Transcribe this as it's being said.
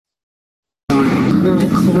This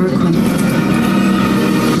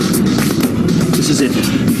is it.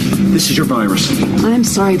 This is your virus. I'm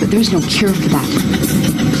sorry, but there's no cure for that.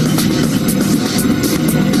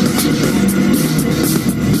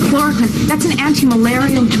 Chloroquine, that's an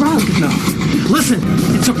anti-malarial drug. No. Listen,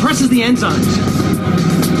 it suppresses the enzymes.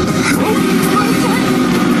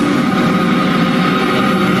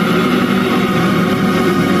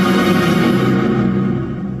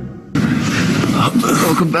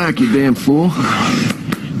 Welcome back, you damn fool.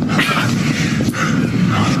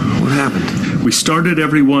 What happened? We started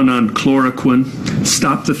everyone on chloroquine,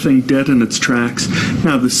 stopped the thing dead in its tracks.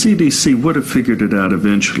 Now, the CDC would have figured it out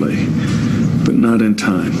eventually, but not in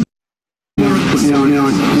time.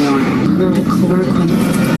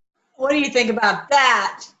 What do you think about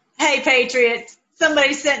that? Hey, Patriots.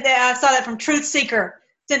 Somebody sent that. I saw that from Truth Seeker.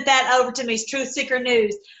 Sent that over to me. Truth Seeker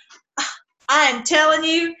News. I am telling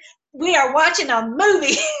you, we are watching a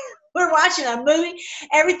movie. We're watching a movie.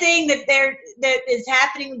 Everything that is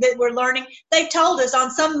happening that we're learning, they've told us on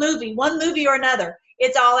some movie, one movie or another.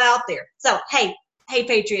 It's all out there. So, hey,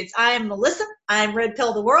 Patriots, I am Melissa. I am Red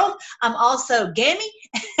Pill the World. I'm also gammy,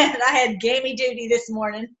 and I had gammy duty this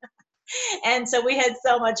morning. And so we had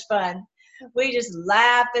so much fun. We just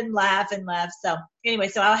laugh and laugh and laugh. So anyway,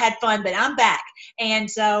 so I had fun, but I'm back. And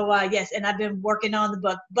so, yes, and I've been working on the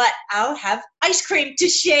book, but I'll have ice cream to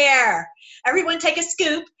share. Everyone take a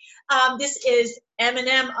scoop. This is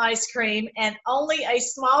M&M ice cream, and only a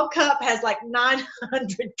small cup has like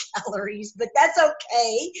 900 calories, but that's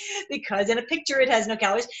okay because in a picture it has no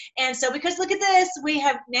calories. And so because look at this, we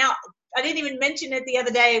have now, I didn't even mention it the other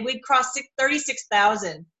day, we crossed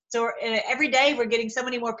 36,000. So every day we're getting so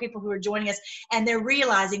many more people who are joining us, and they're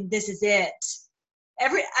realizing this is it.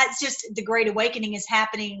 It's just the Great Awakening is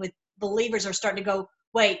happening with believers are starting to go,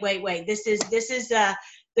 wait. This is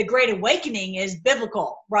the Great Awakening is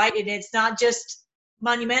biblical, right? And it's not just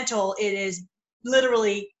monumental. It is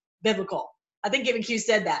literally biblical. I think even Q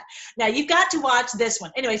said that. Now, you've got to watch this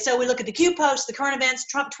one. Anyway, so we look at the Q posts, the current events,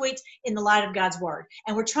 Trump tweets in the light of God's word.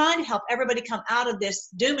 And we're trying to help everybody come out of this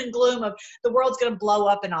doom and gloom of the world's going to blow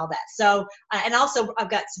up and all that. So, and also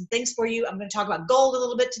I've got some things for you. I'm going to talk about gold a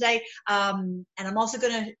little bit today. And I'm also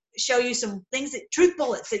going to show you some things that truth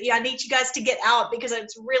bullets that I need you guys to get out because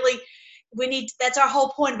it's really, that's our whole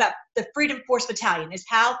point about the Freedom Force Battalion is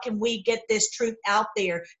how can we get this truth out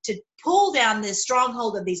there to pull down this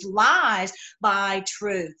stronghold of these lies by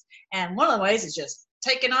truth. And one of the ways is just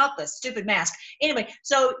taking off the stupid mask. Anyway,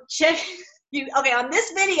 so check okay, on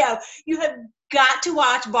this video, you have got to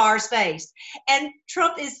watch Barr's face. And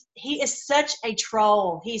Trump he is such a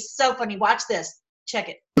troll. He's so funny. Watch this. Check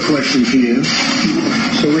it. Question for you.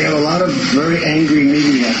 So we have a lot of very angry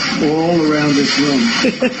media all around this room.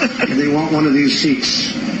 And they want one of these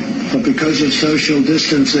seats. But because of social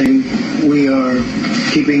distancing, we are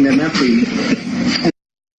keeping them empty.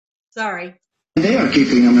 Sorry. They are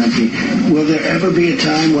keeping them empty. Will there ever be a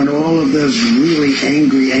time when all of those really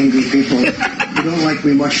angry people who don't like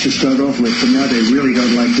me much to start off with, but now they really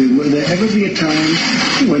don't like me, will there ever be a time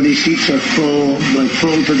when these seats are full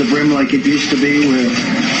to the brim like it used to be, where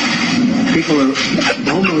people are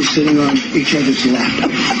almost sitting on each other's lap?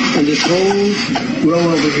 And this whole row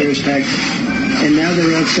over here is packed. And now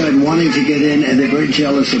they're outside wanting to get in, and they're very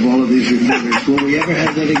jealous of all of these reporters. Will we ever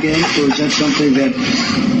have that again, or is that something that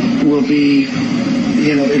will be,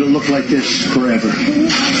 it'll look like this forever?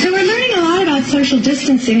 So we're learning a lot about social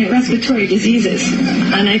distancing and respiratory diseases,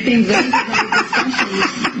 and I think that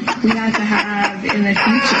discussions we have to have in the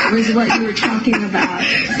future is what you were talking about.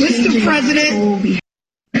 Mr. President.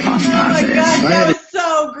 Oh my God, that was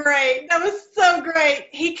so great. That was so great.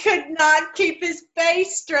 He could not keep his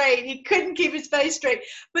face straight. He couldn't keep his face straight.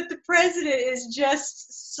 But the president is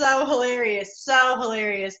just so hilarious, so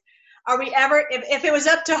hilarious. Are we ever, if it was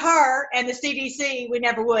up to her and the CDC, we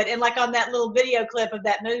never would. And like on that little video clip of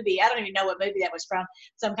that movie, I don't even know what movie that was from,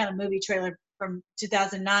 some kind of movie trailer from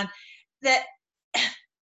 2009, that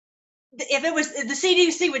if it was, the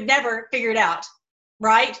CDC would never figure it out,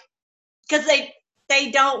 right? Because they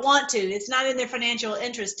don't want to. It's not in their financial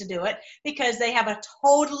interest to do it because they have a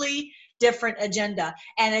totally different agenda.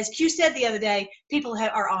 And as Q said the other day, people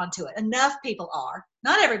are onto it. Enough people are.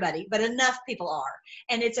 Not everybody, but enough people are.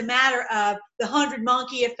 And it's a matter of the 100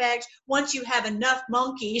 monkey effect. Once you have enough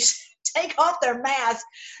monkeys take off their mask,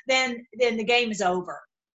 then the game is over.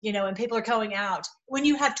 And people are going out. When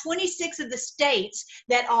you have 26 of the states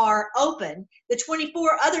that are open, the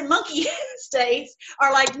 24 other monkey states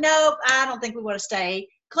are like, nope, I don't think we want to stay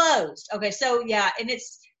closed. Okay, so yeah, and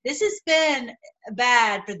this has been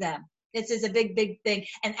bad for them. This is a big, big thing.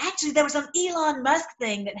 And actually, there was some Elon Musk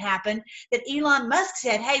thing that happened that Elon Musk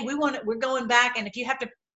said, hey, we're going back, and if you have to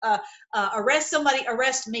arrest somebody,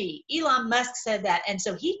 arrest me. Elon Musk said that. And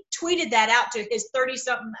so he tweeted that out to his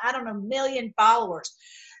 30-something, I don't know, million followers.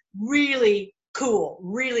 Really cool.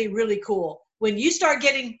 Really, really cool. When you start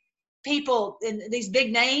getting people in these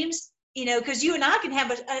big names, you know, because you and I can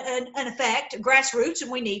have an effect, grassroots,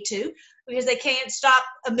 and we need to, because they can't stop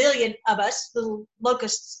a million of us, little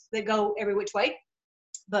locusts that go every which way.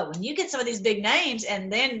 But when you get some of these big names,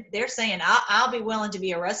 and then they're saying, I'll be willing to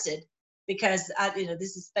be arrested because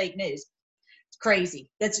this is fake news. It's crazy.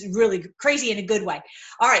 That's really crazy in a good way.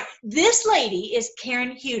 All right, this lady is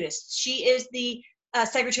Karen Hudes. She is the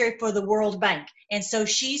secretary for the World Bank, and so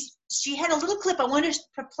she had a little clip. I want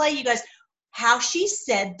to play you guys how she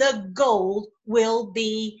said the gold will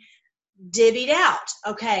be divvied out,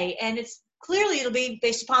 okay? And it'll be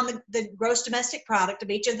based upon the gross domestic product of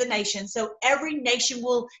each of the nations. So every nation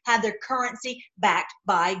will have their currency backed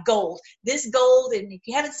by gold. This gold, and if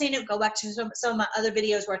you haven't seen it, go back to some of my other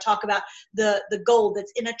videos where I talk about the gold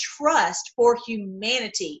that's in a trust for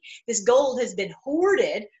humanity. This gold has been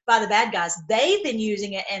hoarded by the bad guys. They've been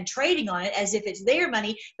using it and trading on it as if it's their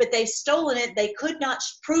money, but they've stolen it. They could not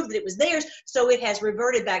prove that it was theirs, so it has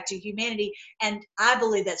reverted back to humanity. And I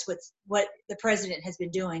believe that's what the president has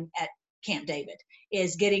been doing at Camp David,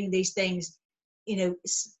 is getting these things,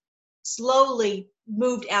 slowly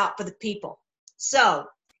moved out for the people. So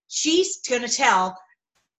she's going to tell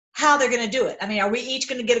how they're going to do it. I mean, are we each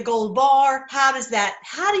going to get a gold bar? How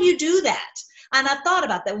do you do that? And I thought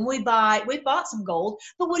about that when we bought some gold,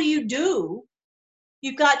 but what do?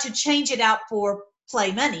 You've got to change it out for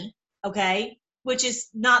play money, okay? Which is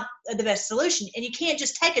not the best solution. And you can't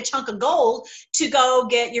just take a chunk of gold to go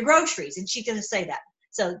get your groceries. And she's going to say that.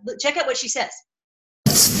 So check out what she says.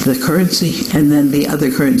 That's the currency, and then the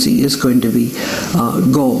other currency is going to be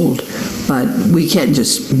gold. But we can't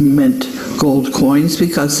just mint gold coins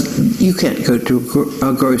because you can't go to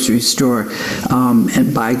a grocery store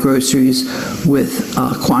and buy groceries with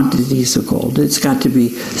quantities of gold. It's got to be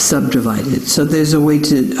subdivided. So there's a way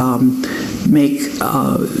to make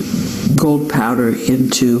gold powder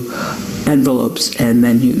into envelopes, and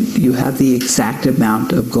then you have the exact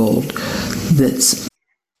amount of gold that's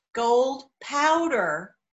gold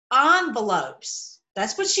powder envelopes.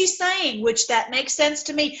 That's what she's saying, which that makes sense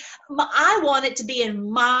to me. I want it to be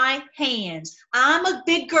in my hands. I'm a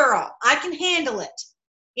big girl. I can handle it,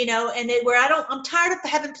 and I'm tired of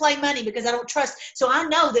having play money because I don't trust. So I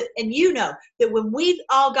know that, and that when we've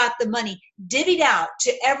all got the money divvied out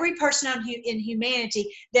to every person in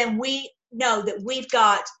humanity, then we know that we've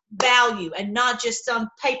got value and not just some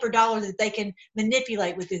paper dollar that they can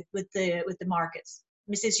manipulate with the markets.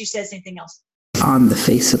 Let me see if she says anything else. On the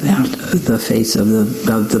face of the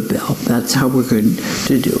bill. That's how we're going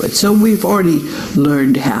to do it. So we've already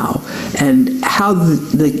learned how, and how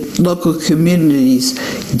the local communities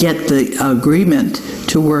get the agreement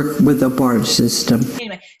to work with a barter system.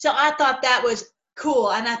 Anyway, so I thought that was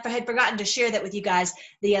cool, and I had forgotten to share that with you guys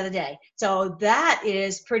the other day. So that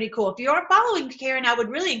is pretty cool. If you are following Karen, I would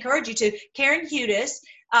really encourage you to. Karen Hudes.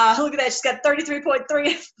 Look at that. She's got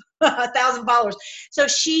 33.3 thousand followers. So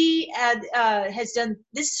she has done,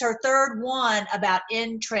 this is her third one about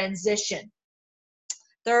in transition.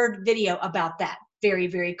 Third video about that. Very,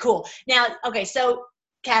 very cool. Now, okay, so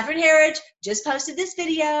Catherine Herridge just posted this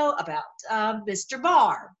video about Mr.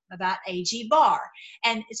 Barr, about AG Barr.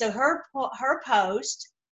 And so her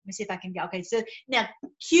post, let me see if I can go. Okay, so now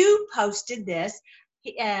Q posted this.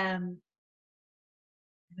 Let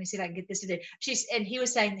me see if I can get this today. And he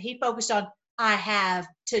was saying that he focused on I have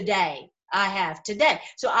today.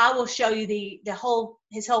 So I will show you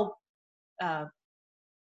his whole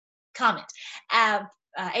comment.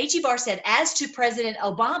 H.E. Barr said, as to President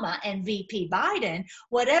Obama and VP Biden,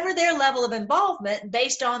 whatever their level of involvement,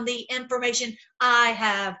 based on the information I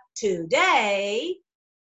have today,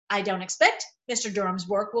 I don't expect Mr. Durham's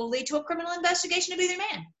work will lead to a criminal investigation of either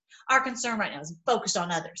man. Our concern right now is focused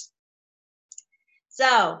on others.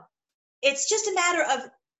 So it's just a matter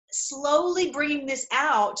of slowly bringing this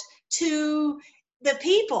out to the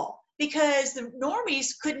people, because the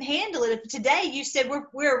normies couldn't handle it. If today you said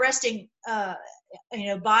we're arresting Biden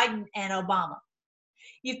and Obama,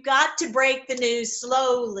 you've got to break the news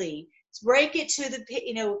slowly, break it to the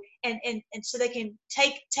and so they can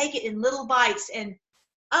take it in little bites. And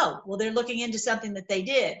they're looking into something that they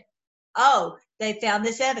did. They found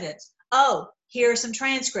this evidence. Here are some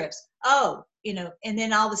transcripts. And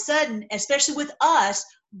then all of a sudden, especially with us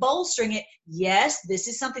bolstering it, yes, this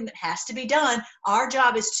is something that has to be done. Our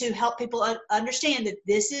job is to help people understand that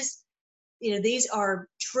this these are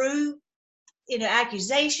true,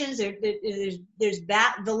 accusations. There's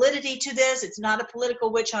validity to this. It's not a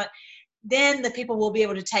political witch hunt. Then the people will be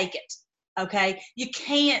able to take it. Okay, you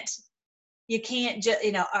can't just,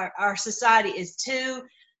 our society is too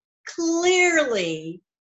clearly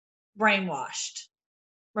brainwashed,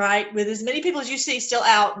 right? With as many people as you see still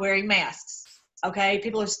out wearing masks. Okay,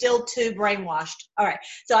 people are still too brainwashed. All right,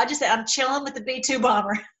 so I just said I'm chilling with the B-2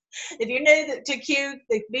 bomber. If you're new to Q,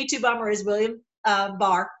 the B-2 bomber is William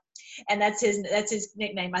Barr, and that's his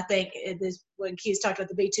nickname, I think, is when Q's talked about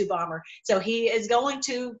the B-2 bomber. So he is going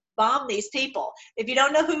to bomb these people. If you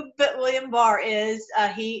don't know who William Barr is,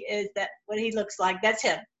 he is what he looks like. That's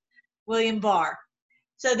him, William Barr.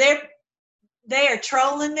 So they are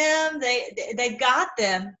trolling them. They've got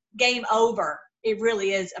them. Game over. It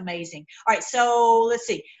really is amazing. All right, so let's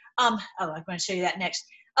see. I'm going to show you that next.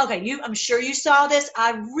 Okay, I'm sure you saw this.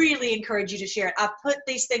 I really encourage you to share it. I put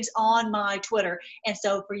these things on my Twitter, and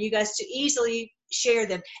so for you guys to easily share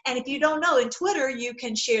them. And if you don't know, in Twitter, you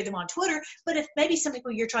can share them on Twitter, but if maybe some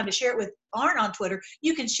people you're trying to share it with aren't on Twitter,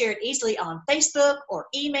 you can share it easily on Facebook or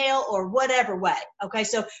email or whatever way. Okay,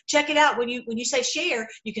 so check it out. When you say share,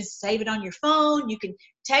 you can save it on your phone, you can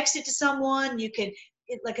text it to someone, you can,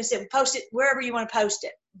 like I said, post it wherever you want to post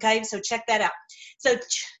it. Okay, so check that out. So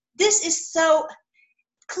this is so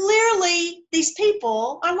clearly these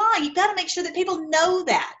people are lying. You've got to make sure that people know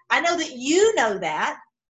that. I know that you know that,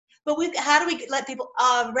 but how do we let people,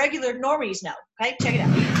 regular normies know? Okay, check it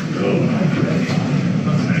out.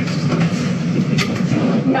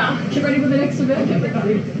 Yeah, get ready for the next event,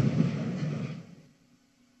 everybody.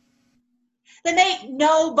 They make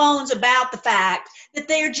no bones about the fact that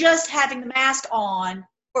they're just having the mask on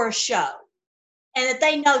for a show, and that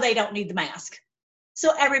they know they don't need the mask.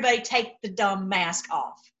 So everybody take the dumb mask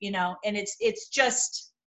off, and it's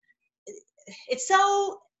just, it's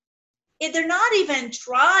so, they're not even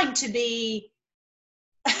trying to be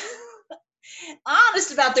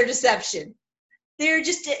honest about their deception. They're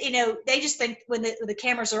just, they just think when the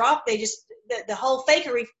cameras are off, the whole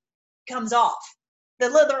fakery comes off.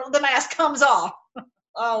 The mask comes off.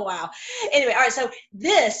 Oh, wow. Anyway, all right, so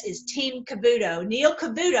this is Team Cavuto. Neil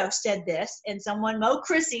Cavuto said this, and Mo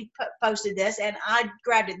Chrissy posted this, and I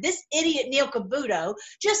grabbed it. This idiot Neil Cavuto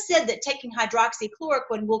just said that taking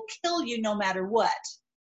hydroxychloroquine will kill you no matter what.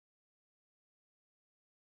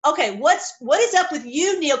 Okay, what is up with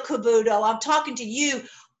you, Neil Cavuto? I'm talking to you.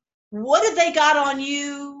 What have they got on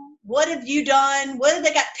you? What have you done? What have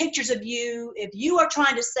they got pictures of you? If you are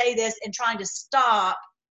trying to say this and trying to stop,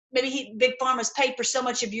 maybe Big Pharma's paid for so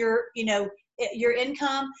much of your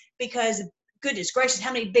income, because goodness gracious,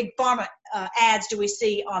 how many Big Pharma ads do we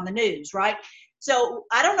see on the news, right? So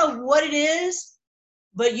I don't know what it is,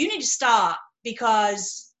 but you need to stop,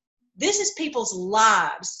 because this is people's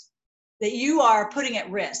lives that you are putting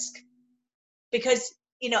at risk. Because,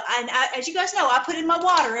 as you guys know, I put in my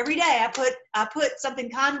water every day. I put something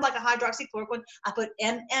kind of like a hydroxychloroquine. I put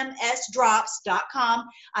mmsdrops.com.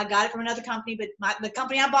 I got it from another company, but the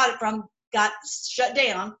company I bought it from got shut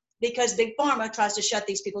down because Big Pharma tries to shut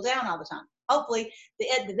these people down all the time. Hopefully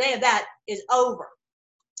the day of that is over.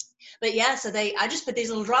 But yeah, so I just put these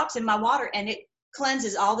little drops in my water, and it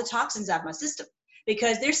cleanses all the toxins out of my system,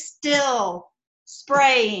 because they're still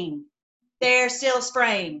spraying.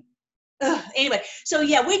 Ugh. Anyway, so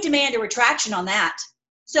yeah, we demand a retraction on that.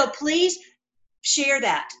 So please share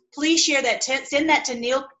that. Please share that. Send that to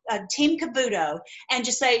Team Cavuto, and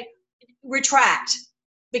just say retract,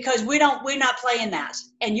 because we're not playing that,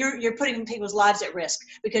 and you're putting people's lives at risk,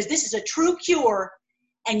 because this is a true cure,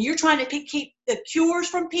 and you're trying to keep the cures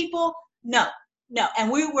from people. No,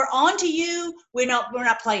 and we're on to you. We're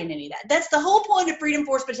not playing any of that. That's the whole point of Freedom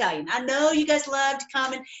Force Battalion. I know you guys love to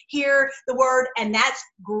come and hear the word, and that's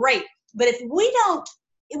great. But if we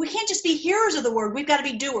can't just be hearers of the word. We've got to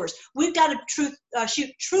be doers. We've got to shoot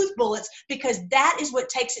truth bullets, because that is what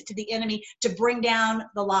takes it to the enemy, to bring down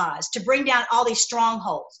the lies, to bring down all these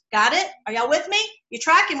strongholds. Got it? Are y'all with me? You're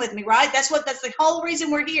tracking with me, right? That's the whole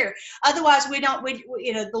reason we're here. Otherwise,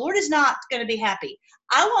 the Lord is not going to be happy.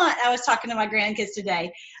 I was talking to my grandkids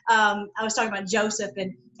today. I was talking about Joseph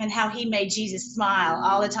and how he made Jesus smile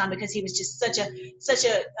all the time, because he was just such a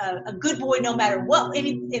good boy, no matter what,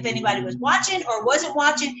 if anybody was watching or wasn't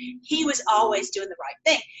watching, he was always doing the right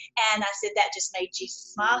thing. And I said, that just made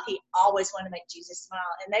Jesus smile. He always wanted to make Jesus smile.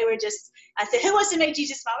 And they were I said, who wants to make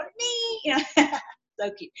Jesus smile? Me. So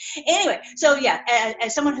cute. Anyway, so yeah,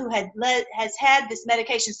 as someone who has had this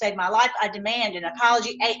medication save my life, I demand an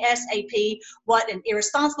apology ASAP. What an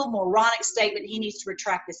irresponsible, moronic statement. He needs to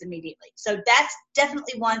retract this immediately. So that's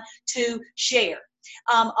definitely one to share.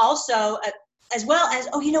 Also, as well as,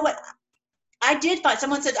 you know what? I did find,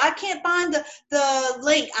 someone said, I can't find the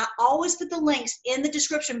link. I always put the links in the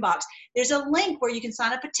description box. There's a link where you can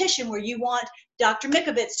sign a petition where you want Dr.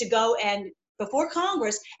 Mikovits to go and before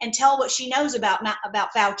Congress and tell what she knows about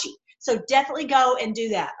Fauci. So definitely go and do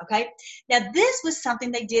that, okay? Now, this was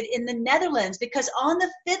something they did in the Netherlands because on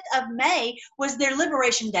the 5th of May was their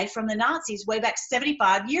liberation day from the Nazis way back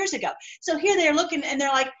 75 years ago. So here they're looking and they're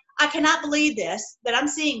like, I cannot believe this, that I'm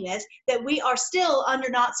seeing this, that we are still under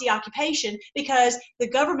Nazi occupation because the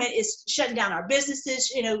government is shutting down our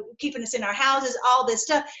businesses, keeping us in our houses, all this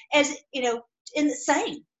stuff, as, in the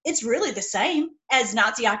same. It's really the same as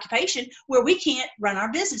Nazi occupation where we can't run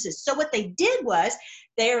our businesses. So what they did was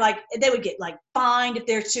they would get like fined if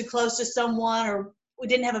they're too close to someone or we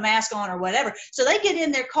didn't have a mask on or whatever. So they get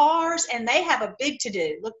in their cars and they have a big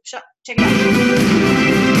to-do. Look, check it out.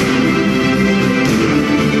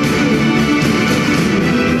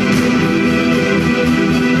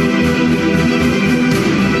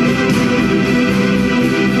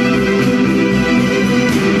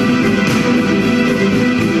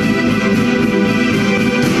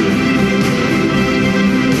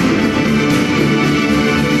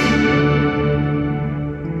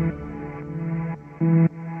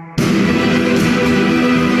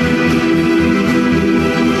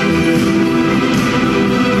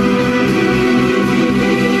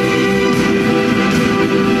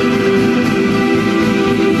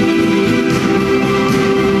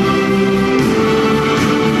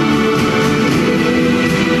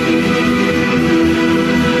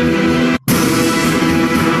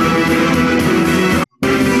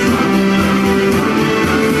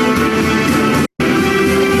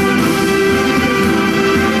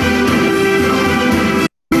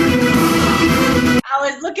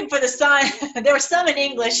 For the sign, there were some in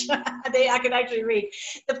English I could actually read.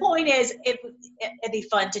 The point is, it'd be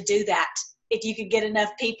fun to do that if you could get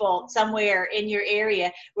enough people somewhere in your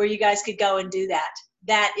area where you guys could go and do that.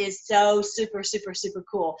 That is so super, super, super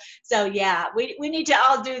cool. So yeah, we need to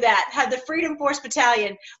all do that. Have the Freedom Force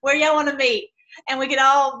Battalion where y'all want to meet, and we could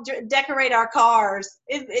all decorate our cars.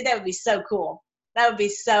 That would be so cool. That would be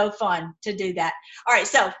so fun to do that. All right,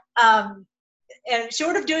 so and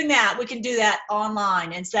short of doing that, we can do that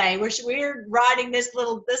online and say we're writing this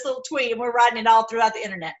little tweet and we're writing it all throughout the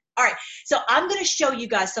internet. All right, so I'm going to show you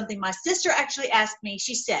guys something my sister actually asked me.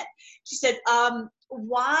 She said,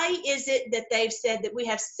 why is it that they've said that we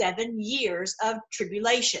have 7 years of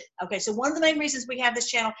tribulation? Okay, so one of the main reasons we have this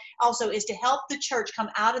channel also is to help the church come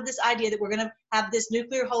out of this idea that we're going to have this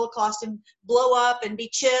nuclear holocaust and blow up and be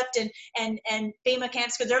chipped and FEMA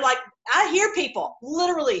camps, because they're like, I hear people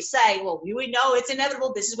literally say, well, we know it's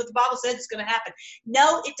inevitable. This is what the Bible says it's going to happen.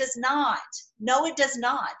 No, it does not. No, it does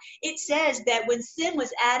not. It says that when sin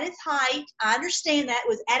was at its height, I understand that,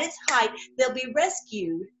 was at its height, they'll be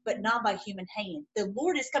rescued, but not by human hand. The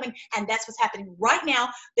Lord is coming, and that's what's happening right now,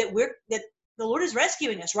 that the Lord is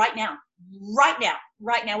rescuing us right now. Right now.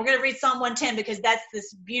 We're going to read Psalm 110 because that's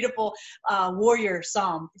this beautiful warrior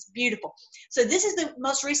psalm. It's beautiful. So this is the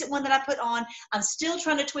most recent one that I put on. I'm still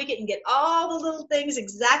trying to tweak it and get all the little things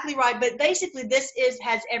exactly right. But basically this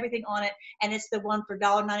has everything on it, and it's the one for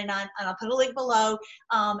 $1.99. And I'll put a link below.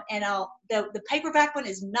 And the paperback one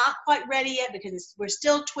is not quite ready yet because we're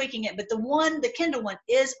still tweaking it. But the Kindle one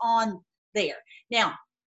is on there. Now,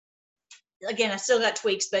 again, I still got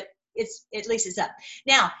tweaks, but at least it's up.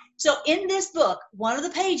 Now, so in this book,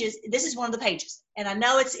 this is one of the pages, and I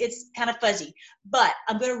know it's kind of fuzzy, but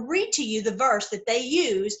I'm going to read to you the verse that they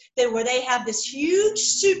use where they have this huge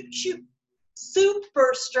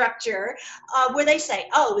superstructure where they say,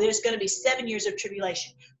 oh, there's going to be 7 years of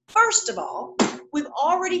tribulation. First of all, we've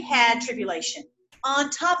already had tribulation on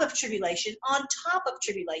top of tribulation on top of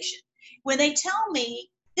tribulation. When they tell me,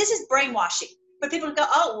 this is brainwashing, but people go,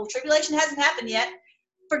 oh, well, tribulation hasn't happened yet.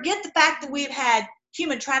 Forget the fact that we've had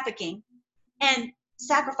human trafficking and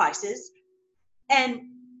sacrifices and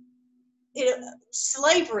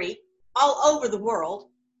slavery all over the world.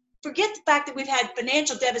 Forget the fact that we've had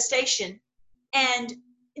financial devastation and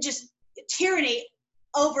just tyranny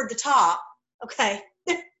over the top, okay?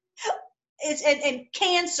 and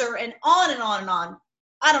cancer and on and on and on.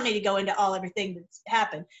 I don't need to go into everything that's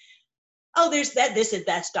happened. Oh,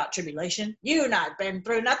 that's not tribulation. You've not been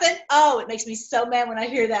through nothing. Oh, it makes me so mad when I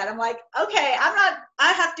hear that. I'm like, okay,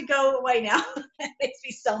 I have to go away now. It makes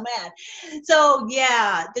me so mad. So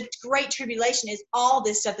yeah, the Great Tribulation is all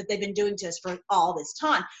this stuff that they've been doing to us for all this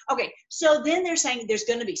time. Okay, so then they're saying there's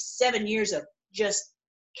going to be 7 years of just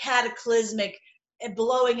cataclysmic and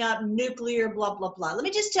blowing up nuclear, blah, blah, blah. Let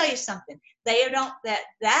me just tell you something. They did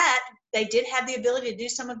have the ability to do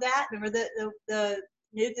some of that. Remember the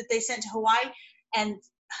nuke that they sent to Hawaii, and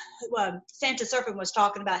Santa Surfing was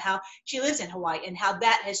talking about how she lives in Hawaii and how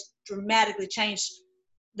that has dramatically changed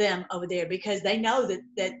them over there, because they know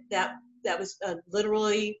that was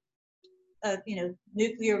literally a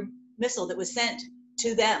nuclear missile that was sent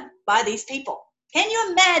to them by these people. Can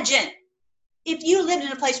you imagine if you lived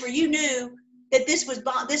in a place where you knew that this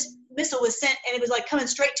missile was sent and it was like coming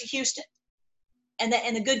straight to Houston, and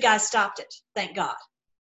the good guys stopped it? Thank God.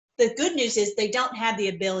 The good news is they don't have the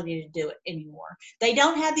ability to do it anymore. They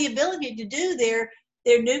don't have the ability to do their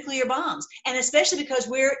nuclear bombs, and especially because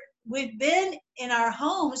we've been in our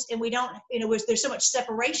homes and we don't, there's so much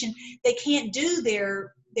separation. They can't do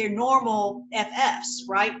their normal FFs,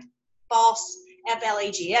 right? False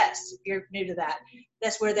FLAGs. If you're new to that,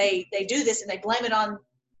 that's where they do this and they blame it on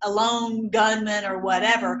a lone gunman or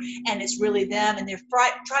whatever, and it's really them, and they're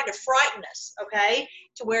trying to frighten us, okay,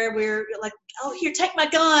 to where we're like, oh, here, take my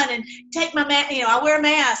gun and take my mask, I wear a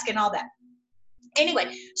mask and all that.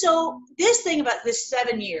 Anyway, so this thing about this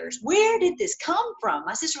 7 years, where did this come from?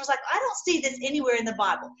 My sister was like, I don't see this anywhere in the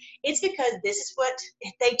Bible. It's because this is what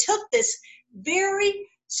they took, this very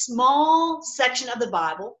small section of the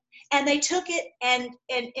Bible, and they took it and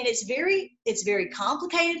it's very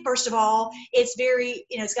complicated. First of all, it's very,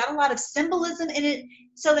 it's got a lot of symbolism in it.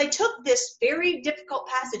 So they took this very difficult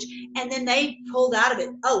passage and then they pulled out of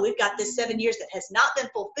it, oh, we've got this 7 years that has not been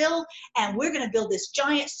fulfilled, and we're going to build this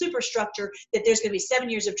giant superstructure that there's going to be 7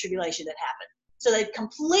 years of tribulation that happen. So they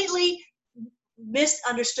completely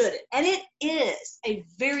misunderstood it, and it is a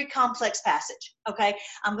very complex passage. Okay,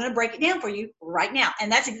 I'm going to break it down for you right now,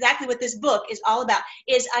 and that's exactly what this book is all about.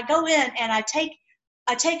 Is I go in and I take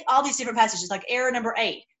all these different passages, like error number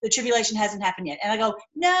 8, the tribulation hasn't happened yet, and I go,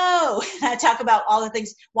 no, and I talk about all the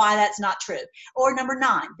things why that's not true. Or number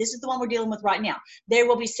 9, this is the one we're dealing with right now, there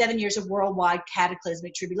will be 7 years of worldwide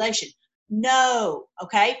cataclysmic tribulation. No.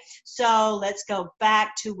 Okay, so let's go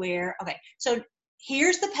back to where, okay, so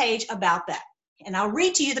here's the page about that. And I'll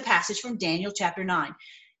read to you the passage from Daniel chapter 9.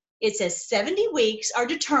 It says, 70 weeks are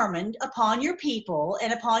determined upon your people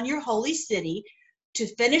and upon your holy city to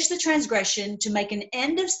finish the transgression, to make an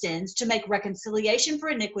end of sins, to make reconciliation for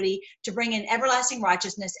iniquity, to bring in everlasting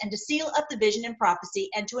righteousness, and to seal up the vision and prophecy,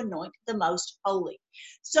 and to anoint the most holy.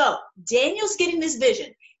 So Daniel's getting this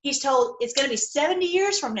vision. He's told it's going to be 70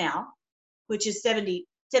 years from now, which is 70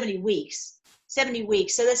 weeks. 70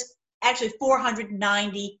 weeks. So that's actually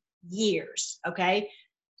 490 years, okay?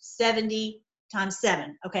 70 times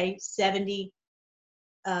 7, okay? 70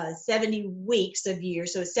 weeks of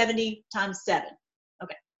years, so it's 70 times 7,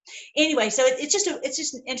 okay? Anyway, so it's just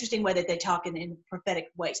an interesting way that they talk in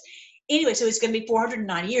prophetic ways. Anyway, so it's going to be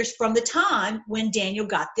 490 years from the time when Daniel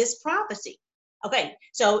got this prophecy. Okay,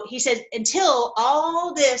 so he says, until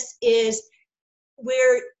all this is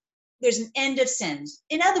where there's an end of sins.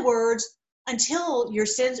 In other words, until your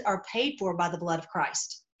sins are paid for by the blood of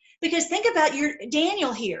Christ. Because think about your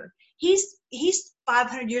Daniel here. He's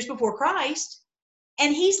 500 years before Christ,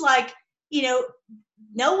 and he's like,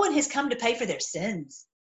 no one has come to pay for their sins.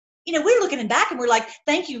 We're looking back and we're like,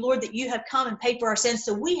 thank you, Lord, that you have come and paid for our sins.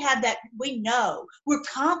 So we have that, we know, we're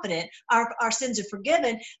confident our sins are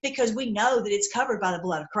forgiven because we know that it's covered by the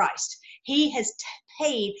blood of Christ. He has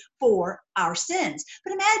paid for our sins.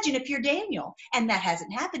 But imagine if you're Daniel and that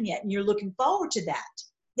hasn't happened yet, and you're looking forward to that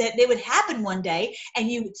they would happen one day, and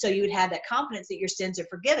you would have that confidence that your sins are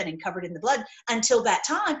forgiven and covered in the blood. Until that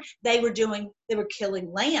time, they were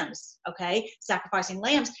killing lambs, okay, sacrificing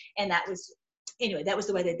lambs, and that was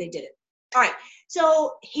the way that they did it. All right,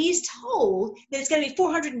 so he's told that it's going to be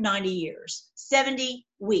 490 years, 70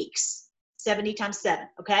 weeks, 70 times 7,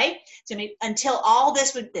 okay? So until all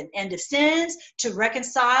this would, the end of sins, to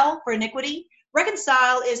reconcile for iniquity.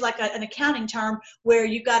 Reconcile is like an accounting term where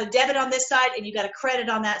you've got a debit on this side and you've got a credit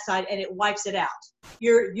on that side, and it wipes it out.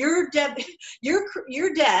 Your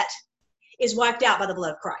debt is wiped out by the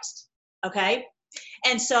blood of Christ, okay?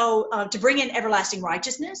 And so to bring in everlasting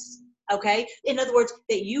righteousness, okay? In other words,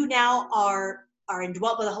 that you now are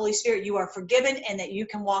indwelt by the Holy Spirit, you are forgiven, and that you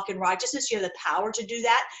can walk in righteousness. You have the power to do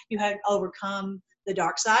that. You have overcome the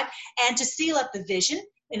dark side. And to seal up the vision,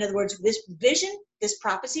 in other words, this vision, this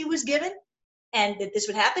prophecy was given, and that this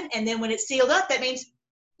would happen. And then when it's sealed up, that means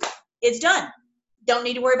it's done. Don't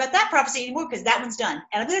need to worry about that prophecy anymore because that one's done.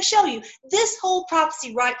 And I'm going to show you this whole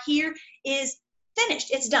prophecy right here is finished.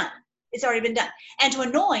 It's done. It's already been done. And to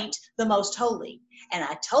anoint the most holy. And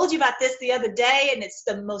I told you about this the other day, and it's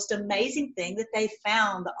the most amazing thing that they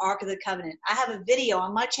found, the Ark of the Covenant. I have a video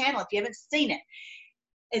on my channel if you haven't seen it.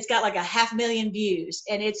 It's got like 500,000 views,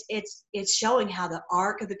 and it's showing how the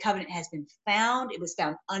Ark of the Covenant has been found. It was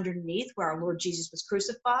found underneath where our Lord Jesus was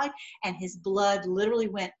crucified, and his blood literally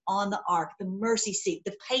went on the Ark, the mercy seat,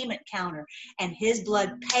 the payment counter, and his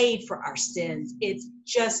blood paid for our sins. It's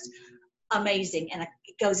just amazing, and it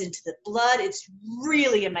goes into the blood. It's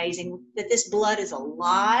really amazing that this blood is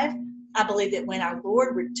alive. I believe that when our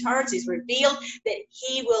Lord returns, he's revealed that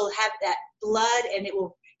he will have that blood, and they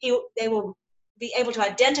will be able to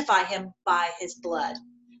identify him by his blood.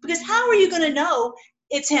 Because how are you going to know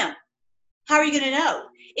it's him? How are you going to know?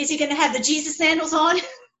 Is he going to have the Jesus sandals on?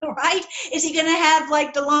 Right? Is he going to have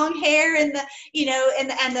like the long hair and the,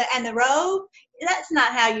 and the robe? That's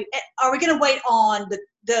not how you. Are we going to wait on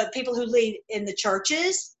the people who lead in the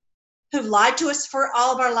churches, who've lied to us for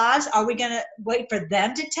all of our lives? Are we going to wait for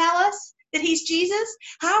them to tell us that he's Jesus?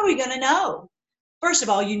 How are we going to know? First of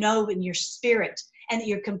all, you know in your spirit, and that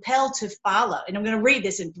you're compelled to follow. And I'm going to read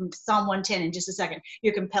this in Psalm 110 in just a second.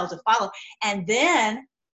 You're compelled to follow. And then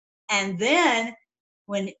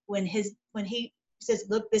when he says,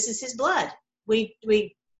 look, this is his blood. We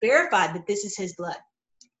verified that this is his blood.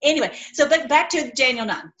 Anyway, so back to Daniel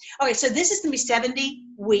 9. Okay, so this is going to be 70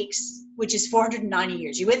 weeks, which is 490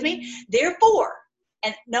 years. You with me? Therefore,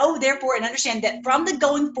 and understand that from the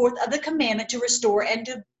going forth of the commandment to restore and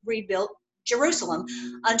to rebuild Jerusalem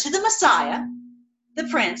unto the Messiah, the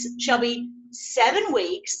Prince, shall be 7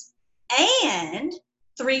 weeks and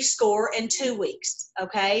 62 weeks.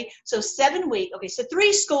 Okay, so 7 weeks. Okay, so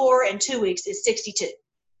 62 weeks is 62.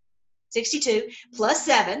 62 plus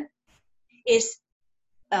 7 is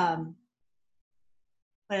what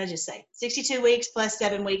did I just say? 62 weeks plus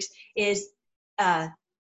 7 weeks is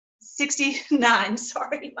 69.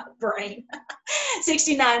 Sorry, my brain.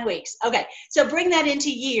 69 weeks. Okay, so bring that into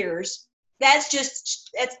years. That's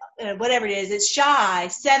whatever it is. It's shy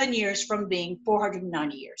 7 years from being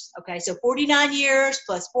 490 years. Okay, so 49 years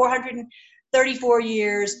plus 434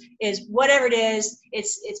 years is whatever it is.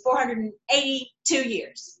 It's 482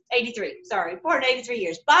 years. 483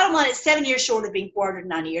 years. Bottom line, it's 7 years short of being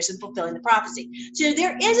 490 years and fulfilling the prophecy. So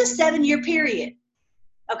there is a 7-year period.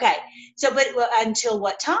 Okay, so but until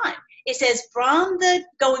what time? It says from the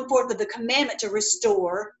going forth of the commandment to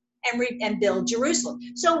restore and build Jerusalem.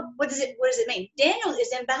 So what does it mean? Daniel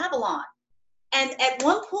is in Babylon, and at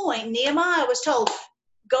one point Nehemiah was told,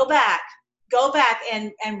 go back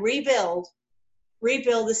and rebuild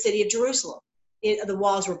the city of Jerusalem. The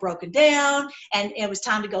walls were broken down, and it was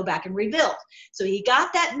time to go back and rebuild. So he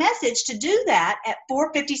got that message to do that at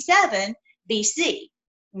 457 BC.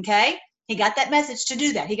 Okay, he got that message to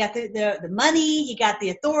do that. He got the money, he got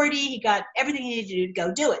the authority, he got everything he needed to do to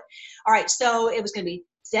go do it. All right, so it was going to be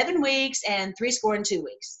 7 weeks and 62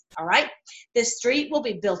 weeks. All right, this street will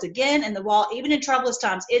be built again, and the wall, even in troublous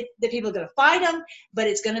times, the people are going to fight them, but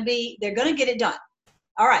they're going to get it done.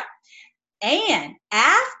 All right, and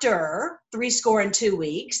after 62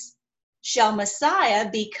 weeks shall Messiah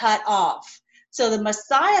be cut off. So the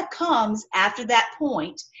Messiah comes after that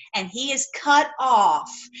point, and he is cut off,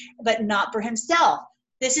 but not for himself.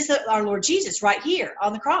 This is our Lord Jesus right here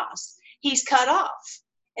on the cross. He's cut off.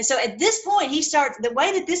 And so at this point, he starts, the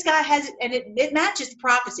way that this guy has it, and it matches the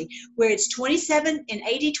prophecy, where it's 27, in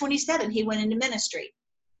AD 27, he went into ministry.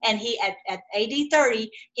 And at AD 30,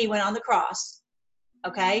 he went on the cross.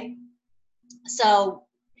 Okay? So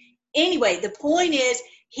anyway, the point is,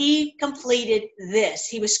 he completed this.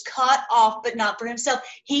 He was cut off, but not for himself.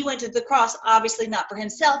 He went to the cross, obviously not for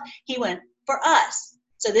himself. He went for us.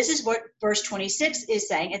 So this is what verse 26 is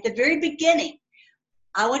saying. At the very beginning,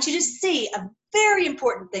 I want you to see a very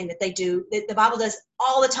important thing that they do, that the Bible does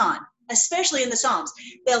all the time, especially in the Psalms.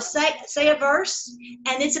 They'll say a verse,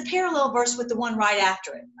 and it's a parallel verse with the one right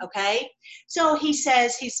after it, okay? So he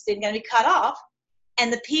says he's been going to be cut off,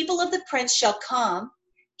 and the people of the prince shall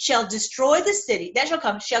destroy the city,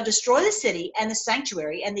 shall destroy the city and the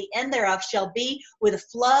sanctuary, and the end thereof shall be with a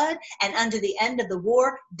flood, and unto the end of the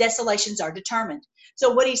war, desolations are determined.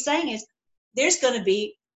 So what he's saying is, they're going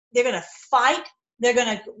to fight, they're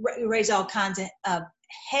going to raise all kinds of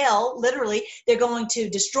hell, literally. They're going to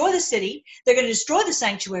destroy the city, they're going to destroy the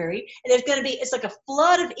sanctuary, and it's like a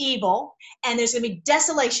flood of evil, and there's going to be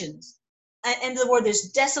desolations. And the word,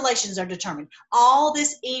 there's desolations are determined. All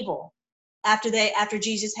this evil, after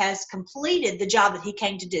Jesus has completed the job that he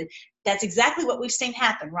came to do. That's exactly what we've seen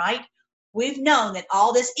happen, right? We've known that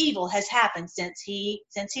all this evil has happened since he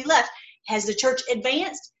left. Has the church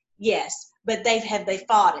advanced? Yes. But they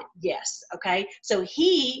fought it? Yes. Okay. So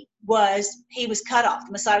he was cut off.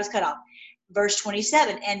 The Messiah was cut off. Verse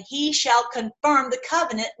 27, and he shall confirm the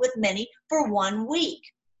covenant with many for 1 week.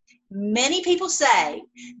 Many people say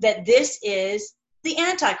that this is the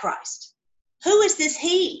Antichrist. Who is this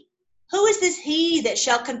he? Who is this he that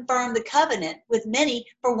shall confirm the covenant with many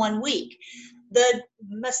for 1 week? The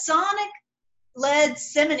Masonic-led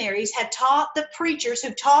seminaries have taught the preachers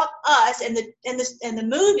who taught us, and the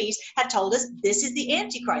movies have told us this is the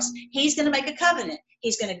Antichrist. He's going to make a covenant.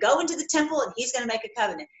 He's going to go into the temple and he's going to make a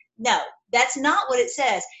covenant. No, that's not what it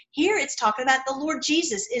says. Here it's talking about the Lord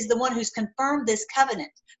Jesus is the one who's confirmed this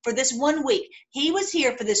covenant for this 1 week. He was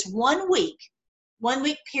here for this 1 week. 1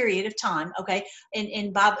 week period of time, okay,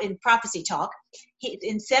 in prophecy talk.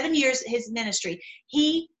 In 7 years, his ministry,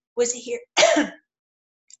 he was here.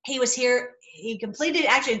 He was here. He completed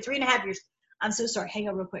actually in 3.5 years. I'm so sorry. Hang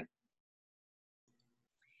on real quick.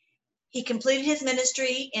 He completed his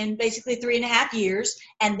ministry in basically 3.5 years,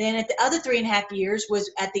 and then at the other 3.5 years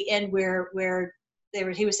was at the end where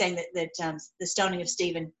he was saying that the stoning of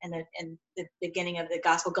Stephen and the beginning of the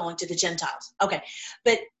gospel going to the Gentiles. Okay,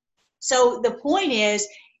 but. So the point is,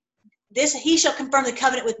 this he shall confirm the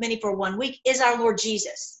covenant with many for 1 week is our Lord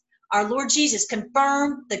Jesus. Our Lord Jesus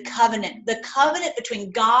confirmed the covenant. The covenant between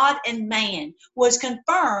God and man was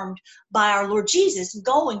confirmed by our Lord Jesus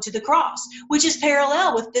going to the cross, which is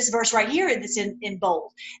parallel with this verse right here that's in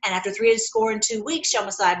bold. And after 62 weeks shall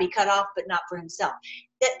Messiah be cut off, but not for himself.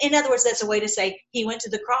 In other words, that's a way to say he went to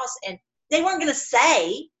the cross, and they weren't going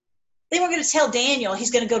to tell Daniel he's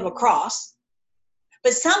going to go to a cross.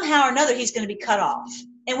 But somehow or another, he's going to be cut off.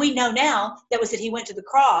 And we know now that he went to the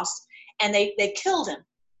cross and they killed him.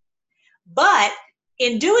 But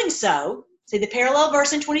in doing so, see the parallel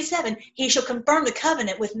verse in 27, he shall confirm the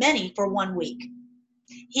covenant with many for 1 week.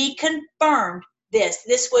 He confirmed this.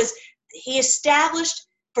 He established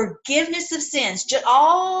forgiveness of sins.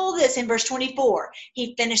 All this in verse 24.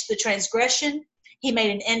 He finished the transgression. He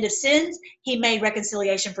made an end of sins. He made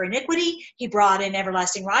reconciliation for iniquity. He brought in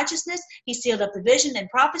everlasting righteousness. He sealed up the vision and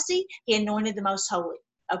prophecy. He anointed the most holy.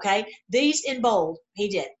 Okay? These in bold, he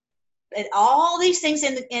did. And all these things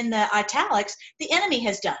in the italics, the enemy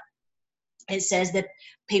has done. It says that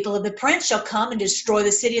people of the prince shall come and destroy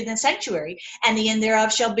the city of the sanctuary, and the end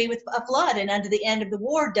thereof shall be with a flood, and unto the end of the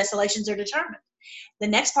war desolations are determined. The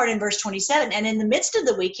next part in verse 27, and in the midst of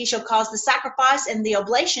the week he shall cause the sacrifice and the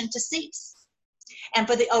oblation to cease. And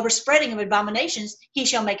for the overspreading of abominations, he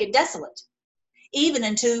shall make it desolate, even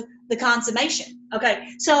unto the consummation. Okay,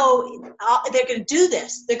 so they're going to do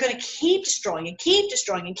this. They're going to keep destroying and keep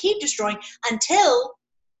destroying and keep destroying until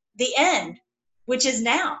the end, which is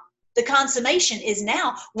now. The consummation is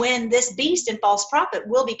now when this beast and false prophet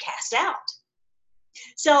will be cast out.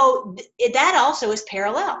 So that also is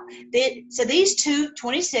parallel. So these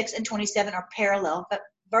 26 and 27 are parallel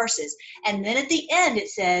verses. And then at the end it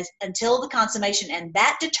says, until the consummation, and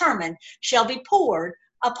that determined shall be poured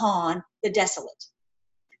upon the desolate.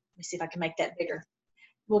 Let me see if I can make that bigger.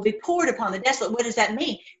 Will be poured upon the desolate. What does that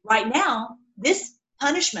mean? Right now, this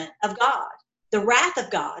punishment of God, the wrath of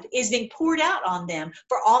God, is being poured out on them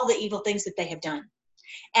for all the evil things that they have done.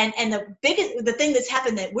 And the thing that's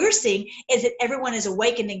happened that we're seeing is that everyone is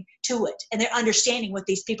awakening to it, and they're understanding what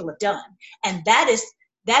these people have done. And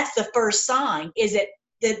that's the first sign, is that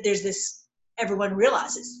there's this, everyone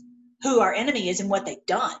realizes who our enemy is and what they've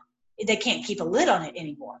done. They can't keep a lid on it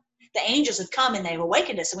anymore. The angels have come and they've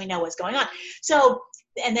awakened us, and we know what's going on. So,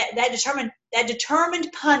 and that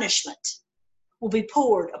determined punishment will be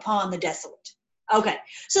poured upon the desolate. Okay,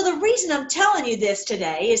 so the reason I'm telling you this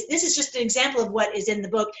today is this is just an example of what is in the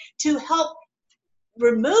book to help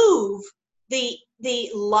remove the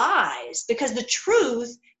lies, because the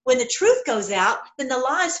truth, when the truth goes out, then the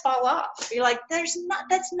lies fall off. You're like, that's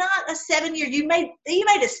not a 7 year. You made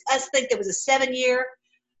us think there was a 7 year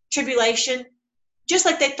tribulation, just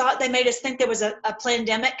like they made us think there was a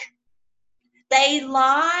pandemic. They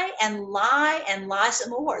lie and lie and lie some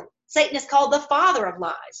more. Satan is called the father of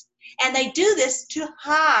lies. And they do this to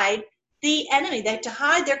hide the enemy, to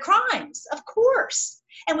hide their crimes, of course.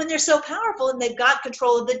 And when they're so powerful and they've got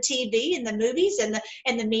control of the TV and the movies and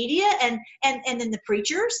the media and then the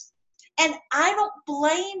preachers, and I don't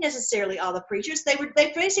blame necessarily all the preachers. They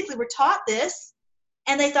basically were taught this,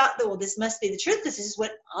 and they thought, well, this must be the truth. This is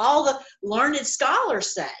what all the learned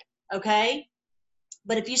scholars say. Okay,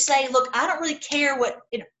 but if you say, look, I don't really care what,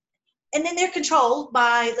 and then they're controlled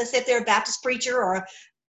by, let's say, if they're a Baptist preacher or a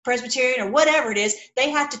Presbyterian or whatever it is, they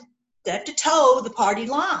have to toe the party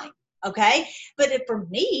line. Okay, but for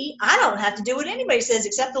me, I don't have to do what anybody says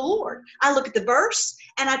except the Lord. I look at the verse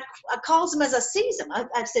and I call them as I see them.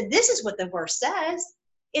 I've said, this is what the verse says.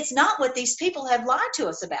 It's not what these people have lied to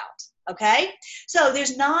us about. Okay, so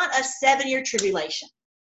there's not a 7 year tribulation.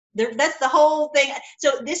 That's the whole thing.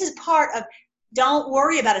 So this is part of Don't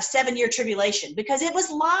worry about a 7-year tribulation, because it was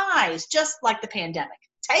lies, just like the pandemic.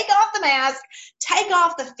 Take off the mask, take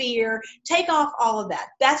off the fear, take off all of that.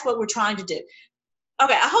 That's what we're trying to do.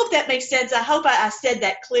 Okay, I hope that makes sense. I hope I said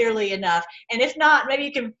that clearly enough. And if not, maybe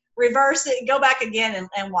you can reverse it and go back again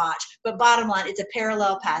and watch. But bottom line, it's a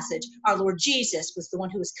parallel passage. Our Lord Jesus was the one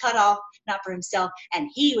who was cut off, not for himself, and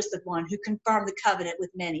he was the one who confirmed the covenant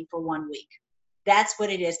with many for 1 week. That's what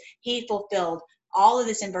it is. He fulfilled all of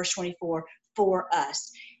this in verse 24 for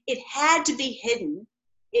us. It had to be hidden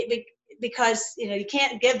because you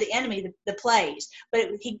can't give the enemy the plays. But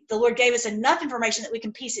the Lord gave us enough information that we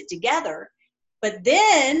can piece it together. But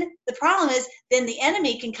then the problem is, then the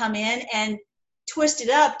enemy can come in and twist it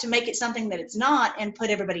up to make it something that it's not and put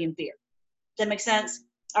everybody in fear. Does that make sense?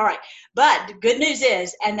 All right. But the good news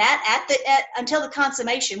is, and that until the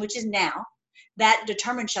consummation, which is now, that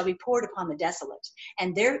determined shall be poured upon the desolate.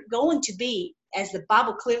 And they're going to be, as the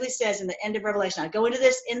Bible clearly says in the end of Revelation. I go into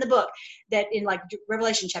this in the book, that in like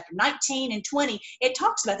Revelation chapter 19 and 20, it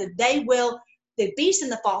talks about that the beast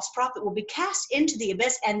and the false prophet will be cast into the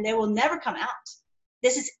abyss, and they will never come out.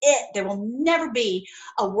 This is it. There will never be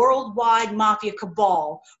a worldwide mafia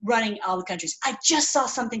cabal running all the countries. I just saw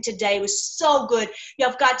something today. It was so good. Y'all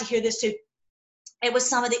have got to hear this too. It was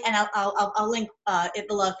some of the, and I'll link it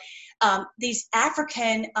below. These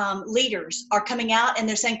African leaders are coming out and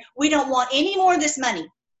they're saying, we don't want any more of this money.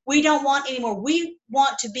 We don't want any more. We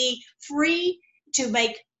want to be free to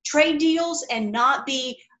make trade deals and not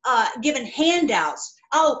be given handouts.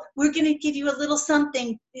 Oh, we're going to give you a little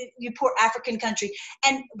something, you poor African country.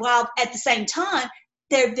 And while at the same time,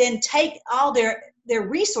 they've been all their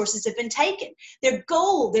resources have been taken. Their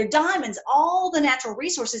gold, their diamonds, all the natural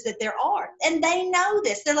resources that there are. And they know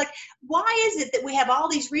this. They're like, why is it that we have all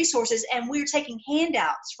these resources and we're taking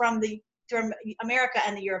handouts from America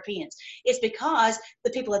and the Europeans? It's because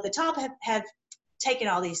the people at the top have taken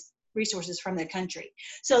all these resources from their country.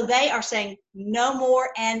 So they are saying no more,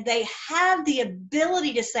 and they have the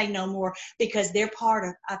ability to say no more because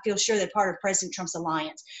I feel sure they're part of President Trump's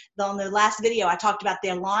alliance. On the last video, I talked about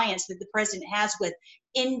the alliance that the president has with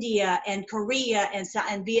India and Korea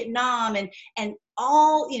and Vietnam and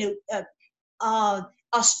all,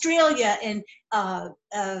 Australia and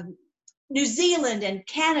New Zealand and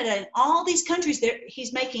Canada and all these countries. They're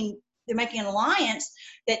making an alliance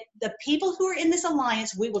that the people who are in this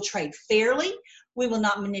alliance, we will trade fairly. We will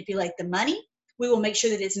not manipulate the money. We will make sure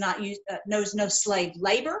that it's not used, knows no slave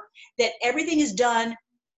labor, that everything is done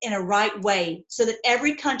in a right way so that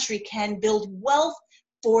every country can build wealth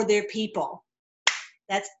for their people.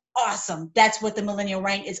 That's awesome. That's what the millennial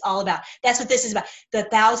reign is all about. That's what this is about. The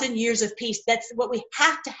 1,000 years of peace. That's what we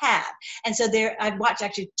have to have. And so I've watched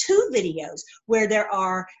actually 2 videos where there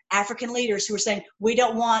are African leaders who are saying, we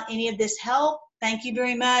don't want any of this help. Thank you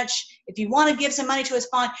very much. If you want to give some money to us,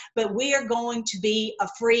 fine. But we are going to be a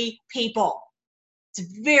free people.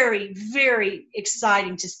 It's very, very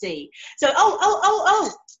exciting to see. So, our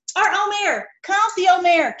Omer. Count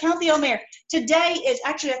the Omer. Today is,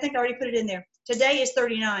 actually, I think I already put it in there. Today is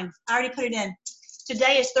 39. I already put it in.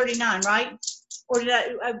 Today is 39, right? Or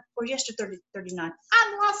yesterday 39.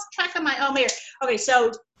 I lost track of my Omer. Okay,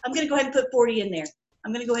 so I'm going to go ahead and put 40 in there.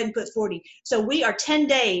 I'm going to go ahead and put 40. So we are 10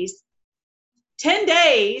 days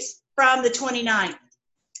from the 29th.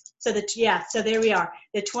 So there we are.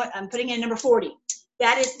 I'm putting in number 40.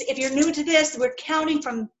 That is, if you're new to this, we're counting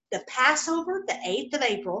from the Passover, the 8th of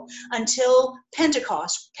April, until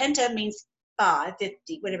Pentecost. Penta means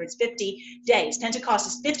 50, whatever, it's 50 days. Pentecost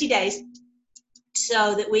is 50 days,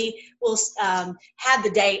 so that we will have the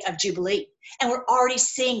day of Jubilee. And we're already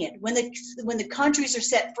seeing it. When the countries are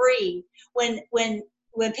set free, when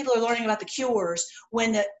people are learning about the cures,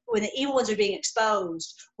 when the evil ones are being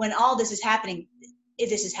exposed, when all this is happening,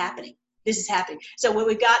 this is happening. This is happening. So what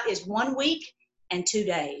we've got is 1 week and 2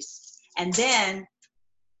 days. And then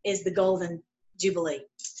is the golden Jubilee.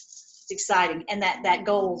 It's exciting. And that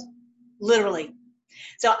gold, literally.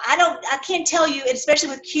 So I can't tell you, especially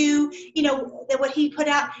with Q, that what he put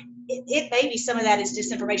out, it may be some of that is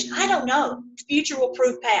disinformation. I don't know. Future will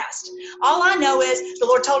prove past. All I know is the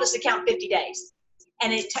Lord told us to count 50 days.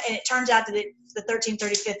 And it turns out that it's the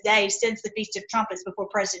 1335th day since the Feast of Trumpets before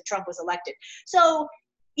President Trump was elected. So,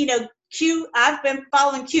 Q, I've been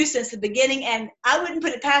following Q since the beginning, and I wouldn't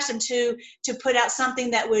put it past him to put out something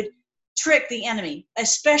that would trick the enemy,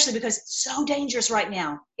 especially because it's so dangerous right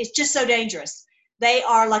now. It's just so dangerous. They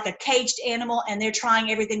are like a caged animal, and they're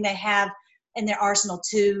trying everything they have in their arsenal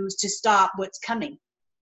to stop what's coming.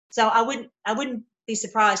 So I wouldn't be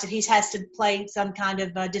surprised if he has to play some kind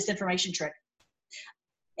of disinformation trick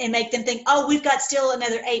and make them think, oh, we've got still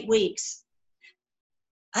another 8 weeks.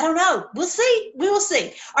 I don't know. We'll see. We will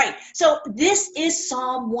see. All right. So this is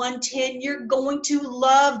Psalm 110. You're going to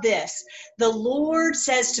love this. The Lord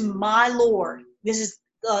says to my Lord, this is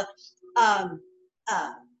the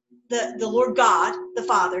Lord God, the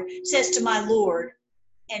Father, says to my Lord,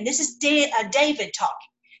 and this is David talking.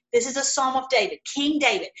 This is a Psalm of David, King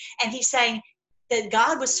David. And he's saying that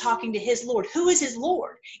God was talking to his Lord. Who is his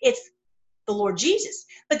Lord? It's the Lord Jesus.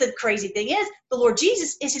 But the crazy thing is, the Lord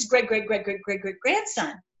Jesus is his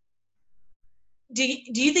great-great-great-great-great-great-grandson. Do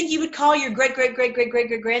you think you would call your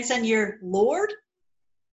great-great-great-great-great-grandson your Lord?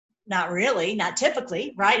 Not really, not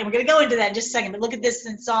typically, right? And we're going to go into that in just a second. But look at this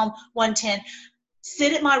in Psalm 110.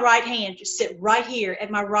 Sit at my right hand. Just sit right here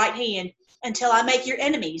at my right hand until I make your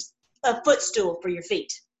enemies a footstool for your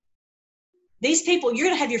feet. These people, you're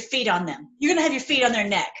going to have your feet on them. You're going to have your feet on their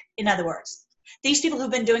neck, in other words. These people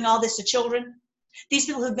who've been doing all this to children, these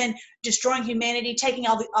people who've been destroying humanity, taking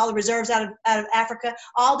all the reserves out of Africa,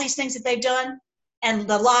 all these things that they've done, and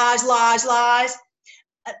the lies,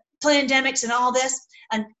 pandemics and all this,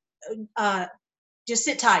 and just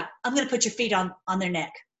sit tight. I'm going to put your feet on their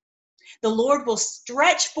neck. The Lord will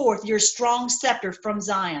stretch forth your strong scepter from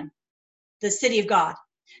Zion, the city of God,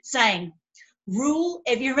 saying, rule.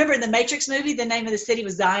 If you remember in the Matrix movie, the name of the city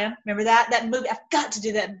was Zion. Remember that movie? I've got to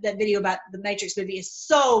do that video about the Matrix movie. It's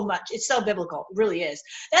so biblical. It really is.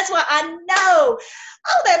 That's why I know.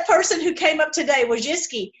 Oh, that person who came up today,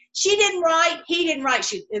 Wojcicki, she didn't write. He didn't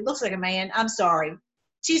write. It looks like a man. I'm sorry.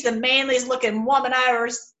 She's the manliest looking woman I ever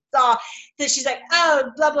saw. That she's like,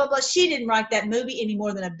 oh, blah, blah, blah. She didn't write that movie any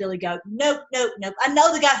more than a billy goat. Nope. I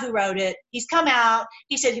know the guy who wrote it. He's come out.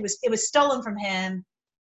 He said it was stolen from him.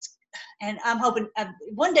 And I'm hoping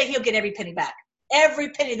one day he'll get every penny back. Every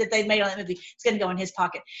penny that they made on that movie is going to go in his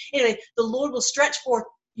pocket. Anyway, the Lord will stretch forth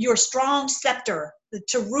your strong scepter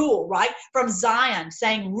to rule, right? From Zion,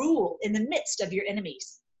 saying rule in the midst of your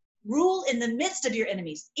enemies. Rule in the midst of your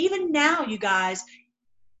enemies. Even now, you guys,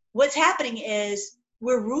 what's happening is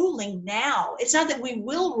we're ruling now. It's not that we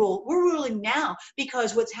will rule. We're ruling now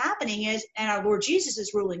because what's happening is, and our Lord Jesus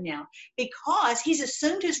is ruling now because he's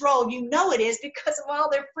assumed his role. You know it is because of all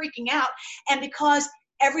they're freaking out and because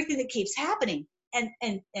everything that keeps happening and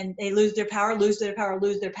they lose their power.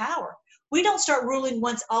 We don't start ruling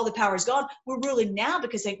once all the power is gone. We're ruling now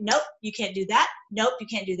because nope, you can't do that. Nope, you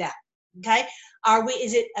can't do that. Okay.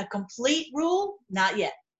 Is it a complete rule? Not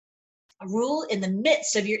yet. Rule in the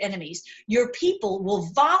midst of your enemies. Your people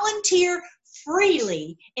will volunteer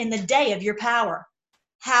freely in the day of your power.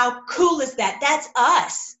 How cool is that? That's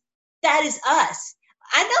us. That is us.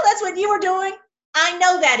 I know that's what you are doing. I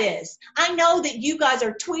know that is. I know that you guys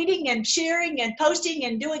are tweeting and sharing and posting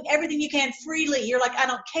and doing everything you can freely. You're like, I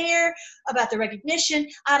don't care about the recognition.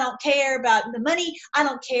 I don't care about the money. I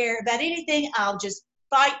don't care about anything. I'll just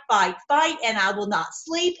fight, and I will not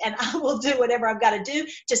sleep, and I will do whatever I've got to do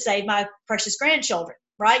to save my precious grandchildren,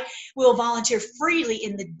 right? We'll volunteer freely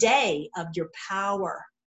in the day of your power.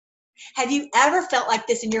 Have you ever felt like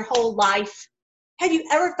this in your whole life? Have you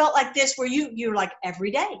ever felt like this where you're like,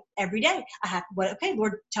 every day, okay,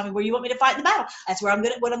 Lord, tell me where you want me to fight in the battle. That's what I'm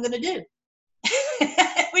going to do.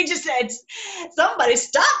 We just said, somebody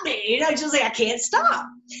stop me. Just like, I can't stop.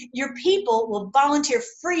 Your people will volunteer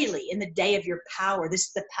freely in the day of your power. This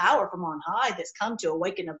is the power from on high that's come to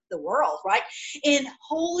awaken the world, right? In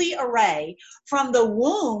holy array from the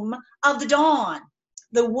womb of the dawn.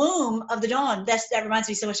 The womb of the dawn. That reminds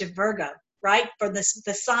me so much of Virgo, right? For the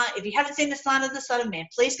sign. If you haven't seen the sign of the Son of Man,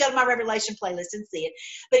 please go to my Revelation playlist and see it,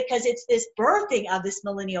 because it's this birthing of this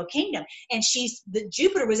millennial kingdom. And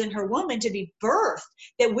Jupiter was in her womb and to be birthed.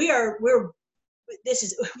 That we're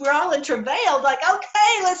all in travail. Like,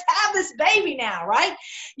 okay, let's have this baby now, right?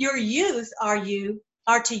 Your youth are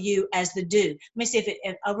to you as the dew. Let me see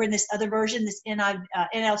if over in this other version, this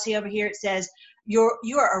NLT over here, it says,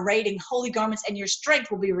 you are arrayed in holy garments, and your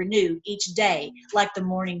strength will be renewed each day like the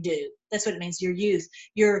morning dew. That's what it means. Your youth,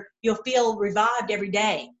 you'll feel revived every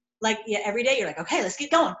day. Like, yeah, every day you're like, okay, let's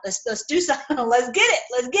get going. Let's do something. Let's get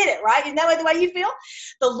it. Right? Isn't that the way you feel?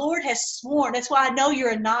 The Lord has sworn. That's why I know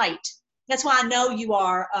you're a knight. That's why I know you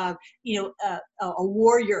are, a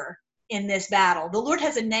warrior in this battle. The Lord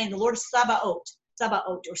has a name. The Lord is Sabaoth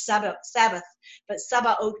or Sabbath. But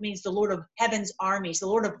Sabaoth means the Lord of heaven's armies, the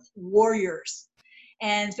Lord of warriors.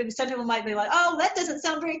 And some people might be like, oh, that doesn't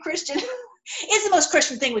sound very Christian. It's the most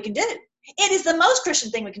Christian thing we can do. It is the most Christian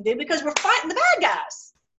thing we can do because we're fighting the bad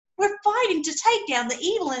guys. We're fighting to take down the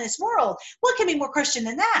evil in this world. What can be more Christian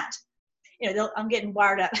than that? I'm getting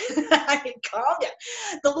wired up. I can calm down.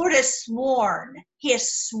 The Lord has sworn. He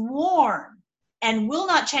has sworn and will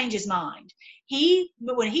not change his mind.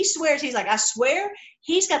 When he swears, he's like, I swear,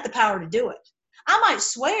 he's got the power to do it. I might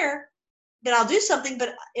swear that I'll do something,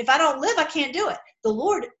 but if I don't live, I can't do it. The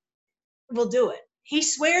Lord will do it. He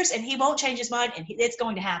swears and he won't change his mind, and it's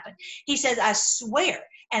going to happen. He says, I swear,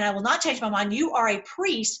 and I will not change my mind. You are a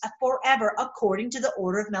priest forever according to the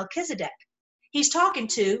order of Melchizedek. He's talking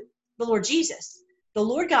to the Lord Jesus. The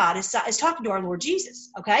Lord God is talking to our Lord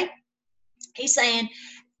Jesus, okay? He's saying,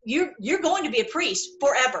 you're going to be a priest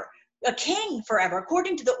forever, a king forever,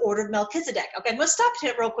 according to the order of Melchizedek. Okay, I'm going to stop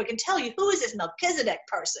here real quick and tell you, who is this Melchizedek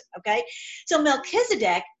person, okay? So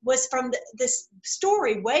Melchizedek was from this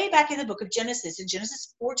story way back in the book of Genesis, in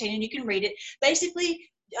Genesis 14, and you can read it. Basically,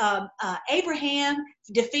 Abraham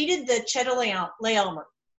defeated the Chedorlaomer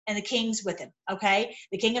and the kings with him, okay?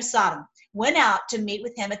 The king of Sodom went out to meet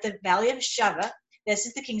with him at the valley of Sheva. This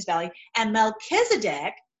is the king's valley. And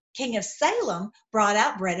Melchizedek, king of Salem, brought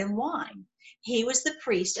out bread and wine. He was the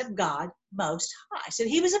priest of God Most High. So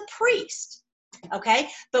he was a priest, okay?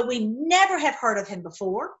 But we never have heard of him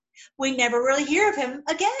before. We never really hear of him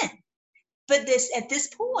again. But at this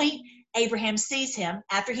point, Abraham sees him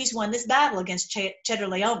after he's won this battle against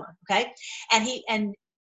Chedorlaomer, okay? And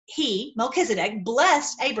he, Melchizedek,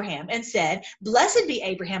 blessed Abraham and said, blessed be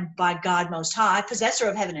Abraham by God Most High, possessor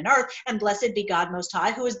of heaven and earth, and blessed be God Most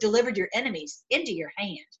High, who has delivered your enemies into your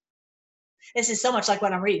hand. This is so much like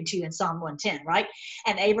what I'm reading to you in Psalm 110, right?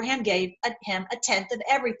 And Abraham gave him a tenth of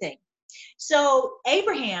everything. So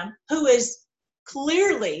Abraham, who is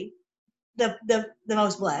clearly the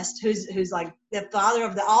most blessed, who's like the father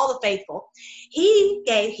of all the faithful,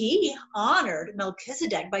 he honored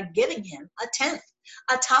Melchizedek by giving him a tenth,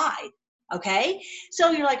 a tithe. Okay, so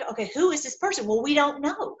you're like, okay, who is this person? Well, we don't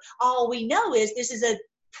know. All we know is this is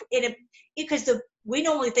because we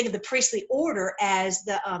normally think of the priestly order as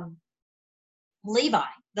the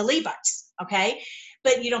Levites, okay?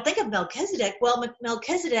 But you don't think of Melchizedek. Well,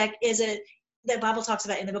 Melchizedek is the Bible talks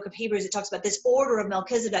about in the book of Hebrews, it talks about this order of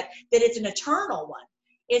Melchizedek, that it's an eternal one.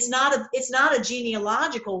 It's not a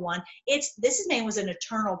genealogical one. This man was an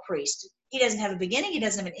eternal priest. He doesn't have a beginning. He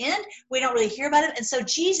doesn't have an end. We don't really hear about him. And so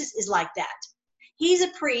Jesus is like that. He's a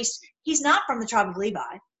priest. He's not from the tribe of Levi.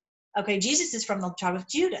 Okay, Jesus is from the tribe of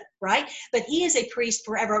Judah, right? But he is a priest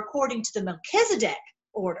forever according to the Melchizedek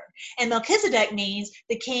order. And Melchizedek means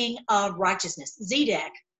the king of righteousness.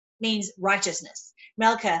 Zedek means righteousness.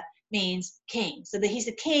 Melcha means king. So that he's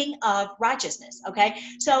the king of righteousness. Okay,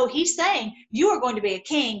 so he's saying you are going to be a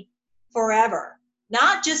king forever,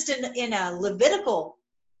 not just in a Levitical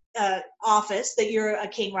office that you're a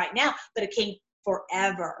king right now, but a king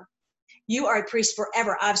forever. You are a priest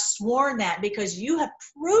forever. I've sworn that because you have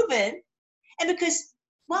proven, and because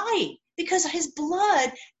why? Because his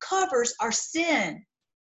blood covers our sin.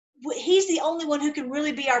 He's the only one who can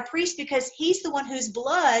really be our priest because he's the one whose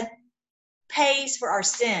blood pays for our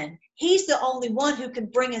sin. He's the only one who can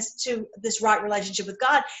bring us to this right relationship with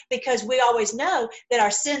God, because we always know that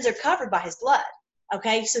our sins are covered by his blood.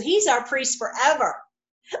 Okay, so he's our priest forever.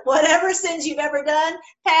 Whatever sins you've ever done,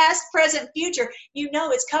 past, present, future, you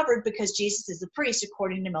know it's covered because Jesus is the priest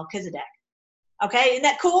according to Melchizedek. Okay, isn't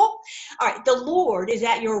that cool? All right, the Lord is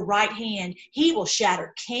at your right hand. He will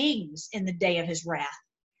shatter kings in the day of his wrath.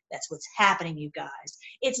 That's what's happening, you guys.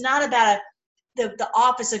 It's not about the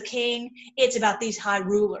office of king. It's about these high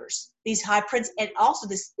rulers, these high princes, and also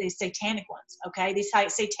these satanic ones, okay? These high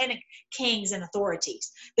satanic kings and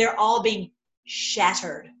authorities. They're all being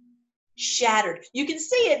shattered. You can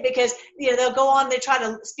see it because they'll go on, they try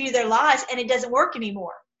to spew their lies, and it doesn't work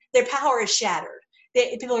anymore. Their power is shattered.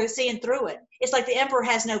 People are seeing through it. It's like the emperor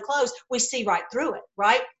has no clothes. We see right through it,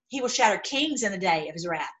 right? He will shatter kings in the day of his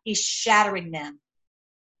wrath. He's shattering them.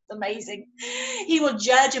 Amazing. He will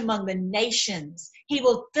judge among the nations. He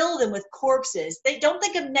will fill them with corpses. They don't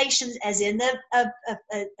think of nations as in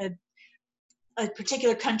a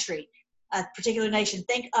particular country, a particular nation.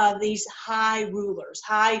 Think of these high rulers,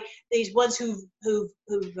 these ones who've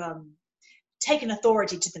taken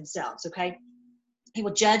authority to themselves. Okay. He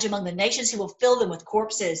will judge among the nations. He will fill them with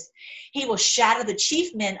corpses. He will shatter the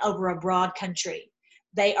chief men over a broad country.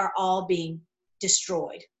 They are all being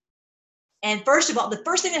destroyed. And first of all, the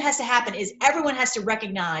first thing that has to happen is everyone has to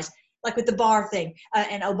recognize, like with the Barr thing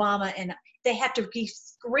and Obama, and they have to be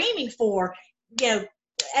screaming for,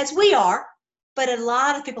 as we are, but a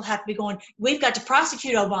lot of people have to be going, we've got to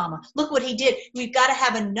prosecute Obama. Look what he did. We've got to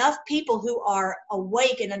have enough people who are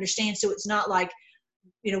awake and understand, so it's not like,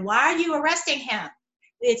 why are you arresting him?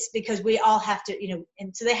 It's because we all have to,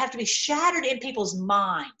 and so they have to be shattered in people's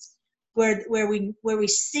minds where we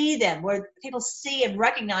see them, where people see and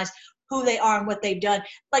recognize who they are and what they've done.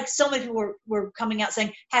 Like so many people were coming out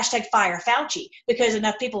saying #fire Fauci because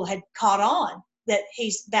enough people had caught on that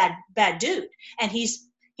he's bad dude, and he's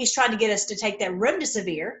he's trying to get us to take that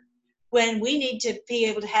remdesivir when we need to be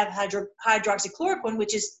able to have hydroxychloroquine,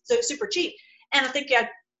 which is so super cheap. And I think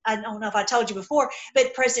I don't know if I told you before,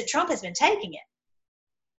 but President Trump has been taking it.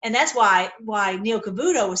 And that's why Neil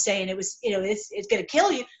Cavuto was saying it was, it's going to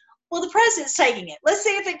kill you. Well, the president's taking it. Let's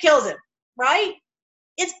see if it kills him, right?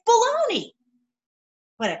 It's baloney.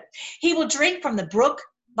 Whatever. He will drink from the brook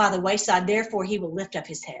by the wayside, therefore he will lift up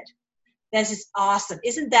his head. That's just awesome.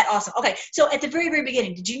 Isn't that awesome? Okay, so at the very, very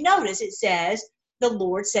beginning, did you notice it says, the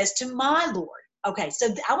Lord says to my Lord? Okay, so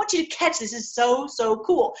I want you to catch this. This is so, so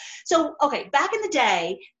cool. So, okay, back in the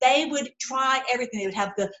day, they would try everything. They would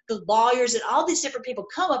have the lawyers and all these different people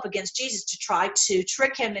come up against Jesus to try to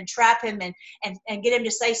trick him and trap him and get him to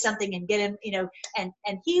say something and get him, and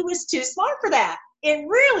he was too smart for that. It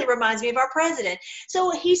really reminds me of our president. So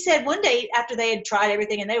he said one day after they had tried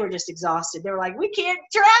everything and they were just exhausted, they were like, we can't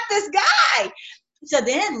trap this guy. So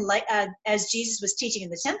then, as Jesus was teaching in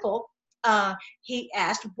the temple, he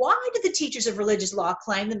asked, why do the teachers of religious law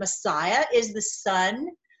claim the Messiah is the son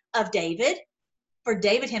of David? For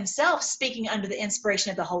David himself, speaking under the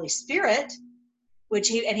inspiration of the Holy Spirit, when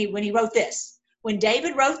he wrote this, when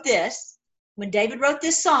David wrote this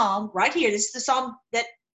psalm right here, this is the psalm that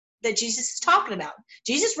Jesus is talking about.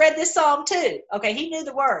 Jesus read this psalm too. Okay, he knew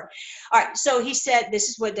the word. All right, so he said, this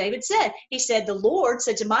is what David said. He said, the Lord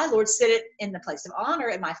said to my Lord, sit it in the place of honor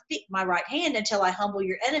at my feet, my right hand, until I humble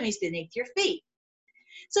your enemies beneath your feet.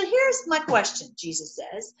 So here's my question, Jesus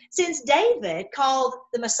says. Since David called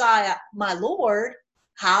the Messiah my Lord,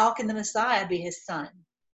 how can the Messiah be his son?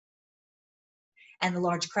 And the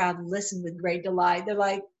large crowd listened with great delight. They're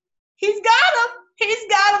like, he's got him. He's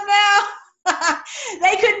got him now.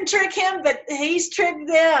 They couldn't trick him, but he's tricked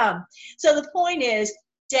them. So the point is,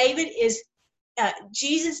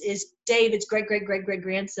 Jesus is David's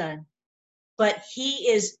great-great-great-great-grandson, but he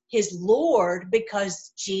is his Lord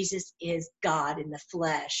because Jesus is God in the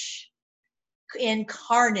flesh.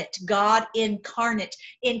 Incarnate, God incarnate.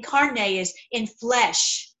 Incarnate is in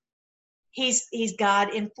flesh. He's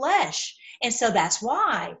God in flesh. And so that's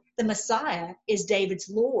why the Messiah is David's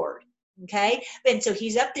Lord. Okay? And so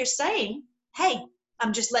he's up there saying, hey,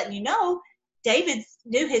 I'm just letting you know, David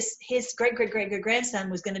knew his great-great-great-grandson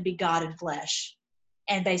was going to be God in flesh.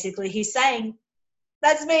 And basically he's saying,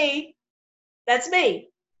 that's me. That's me.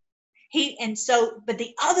 But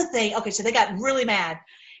the other thing, okay, so they got really mad.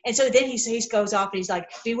 And so then he goes off and he's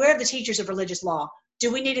like, beware of the teachers of religious law.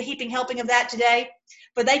 Do we need a heaping helping of that today?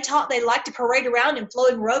 For they like to parade around in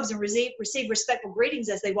flowing robes and receive respectful greetings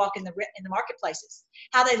as they walk in the marketplaces.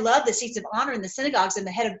 How they love the seats of honor in the synagogues and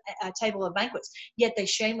the head of a table of banquets. Yet they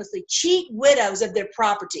shamelessly cheat widows of their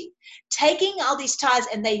property, taking all these tithes,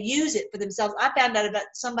 and they use it for themselves. I found out about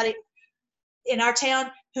somebody in our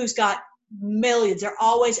town who's got millions. They're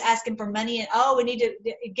always asking for money, and we need to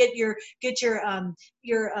get your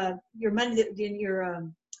money in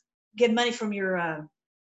your give money from your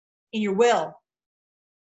in your will.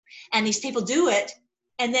 And these people do it,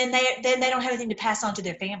 and then they don't have anything to pass on to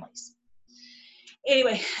their families.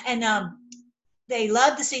 Anyway, and they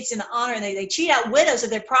love the seats and the honor, and they cheat out widows of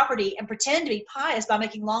their property and pretend to be pious by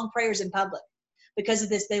making long prayers in public. Because of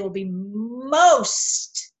this, they will be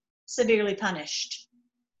most severely punished.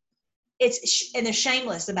 And they're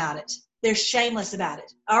shameless about it. They're shameless about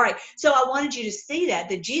it. All right. So I wanted you to see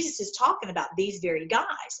that Jesus is talking about these very guys.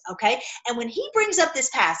 Okay. And when he brings up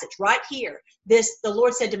this passage right here, the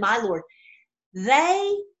Lord said to my Lord,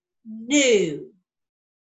 they knew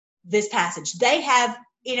this passage. They have,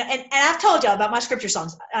 and I've told y'all about my scripture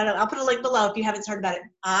songs. I'll put a link below if you haven't heard about it.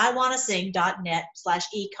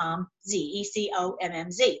 iwannasing.net/ecommz,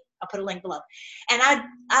 ECOMMZ. I'll put a link below. And I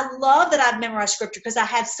love that I've memorized scripture because I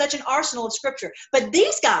have such an arsenal of scripture. But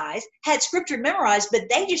these guys had scripture memorized, but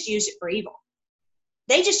they just used it for evil.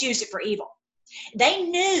 They just used it for evil. They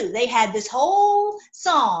knew they had this whole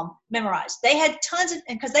psalm memorized. They had tons of,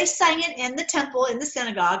 because they sang it in the temple, in the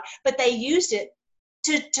synagogue, but they used it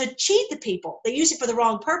to cheat the people. They use it for the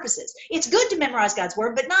wrong purposes. It's good to memorize God's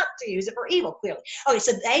word, but not to use it for evil, clearly. Okay,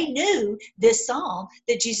 so they knew this psalm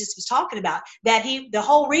that Jesus was talking about, that the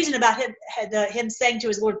whole reason about him saying to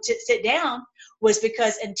his Lord, sit down, was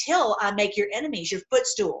because until I make your enemies your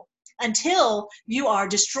footstool, until you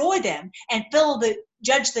destroy them and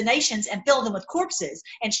judge the nations and fill them with corpses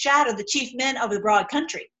and shatter the chief men over the broad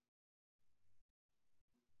country.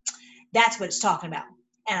 That's what it's talking about.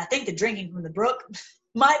 And I think the drinking from the brook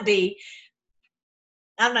might be,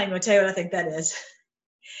 I'm not even going to tell you what I think that is.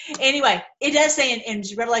 Anyway, it does say in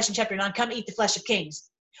Revelation chapter 9, come eat the flesh of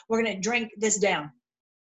kings. We're going to drink this down.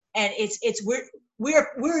 And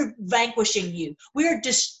We're vanquishing you. We're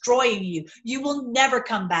destroying you. You will never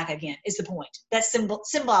come back again, is the point. That's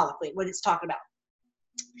symbolically what it's talking about.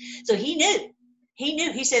 So he knew.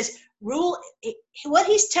 He says, rule, what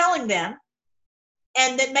he's telling them,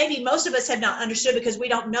 and that maybe most of us have not understood because we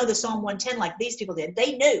don't know the Psalm 110 like these people did.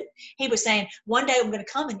 They knew. He was saying, one day I'm going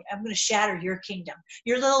to come and I'm going to shatter your kingdom.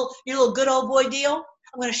 Your little good old boy deal,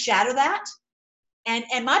 I'm going to shatter that. And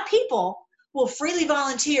my people will freely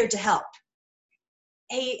volunteer to help.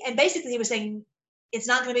 And basically he was saying, it's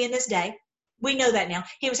not going to be in this day. We know that now.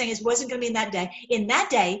 He was saying it wasn't going to be in that day. In that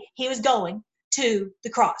day, he was going to the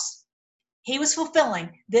cross. He was fulfilling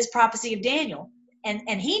this prophecy of Daniel. And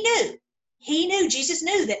he knew, Jesus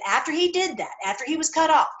knew that after he did that, after he was cut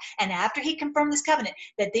off, and after he confirmed this covenant,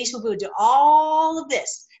 that these people would do all of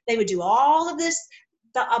this. They would do all of this,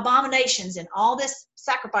 the abominations and all this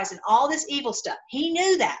sacrifice and all this evil stuff. He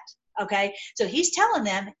knew that, okay? So he's telling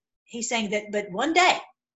them, he's saying that, but one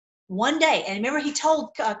day, and remember he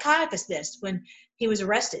told Caiaphas this when he was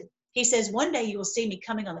arrested. He says, one day you will see me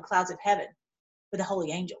coming on the clouds of heaven with the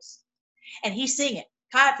holy angels. And he's seeing it.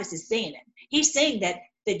 Caiaphas is seeing it. He's seeing that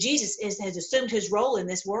Jesus has assumed his role in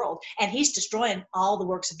this world, and he's destroying all the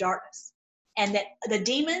works of darkness. And that the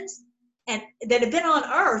demons and that have been on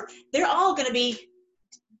earth, they're all going to be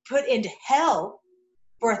put into hell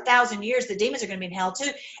for 1,000 years. The demons are going to be in hell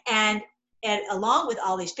too. And along with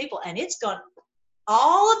all these people, and it's going,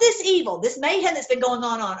 all of this evil, this mayhem that's been going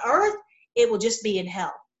on earth, it will just be in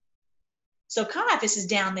hell. So Caiaphas is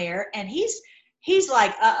down there, and he's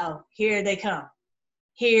like, uh-oh, here they come.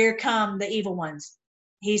 Here come the evil ones.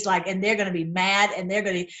 He's like, and they're going to be mad, and they're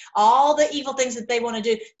going to, all the evil things that they want to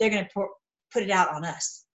do, they're going to put it out on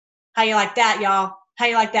us. How you like that, y'all? How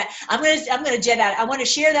you like that? I'm going to jet out. I want to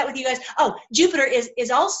share that with you guys. Oh, Jupiter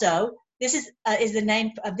is also, this is the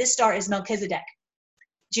name of this star is Melchizedek.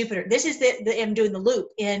 Jupiter. This is I'm doing the loop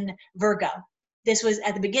in Virgo. This was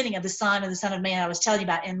at the beginning of the sign of the Son of Man I was telling you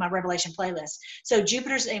about in my Revelation playlist. So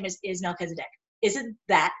Jupiter's name is Melchizedek. Isn't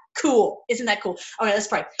that cool? Isn't that cool? All right, let's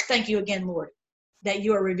pray. Thank you again, Lord, that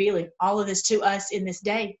you are revealing all of this to us in this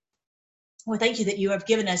day. Well, thank you that you have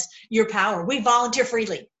given us your power. We volunteer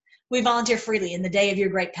freely. We volunteer freely in the day of your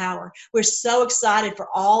great power. We're so excited for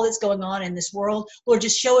all that's going on in this world. Lord,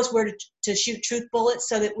 just show us where to shoot truth bullets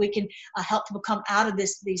so that we can help people come out of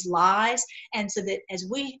these lies. And so that as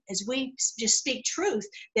we just speak truth,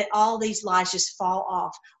 that all these lies just fall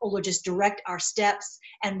off. Oh, Lord, just direct our steps.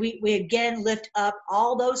 And we again lift up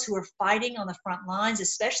all those who are fighting on the front lines,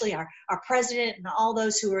 especially our president and all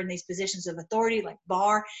those who are in these positions of authority like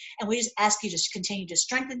Barr. And we just ask you to continue to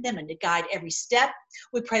strengthen them and to guide every step.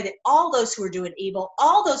 We pray that all those who are doing evil,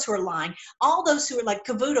 all those who are lying, all those who are like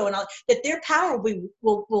Cavuto and all, that their power will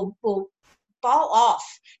fall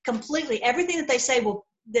off completely. Everything that they say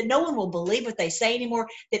that no one will believe what they say anymore,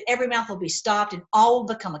 that every mouth will be stopped and all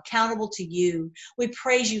will become accountable to you. We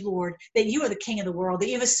praise you, Lord, that you are the King of the world, that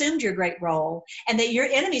you've assumed your great role, and that your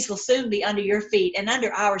enemies will soon be under your feet and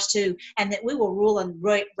under ours too, and that we will rule and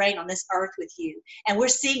reign on this earth with you. And we're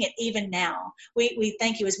seeing it even now. We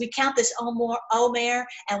thank you as we count this Omer,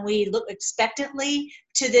 and we look expectantly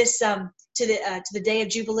to this to the day of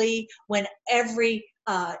Jubilee, when every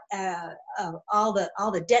all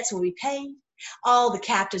the debts will be paid. All the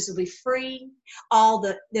captives will be free.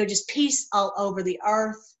 There's just peace all over the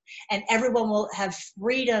earth, and everyone will have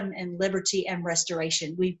freedom and liberty and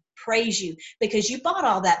restoration. We praise you because you bought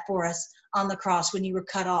all that for us on the cross when you were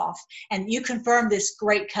cut off, and you confirmed this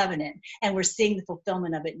great covenant, and we're seeing the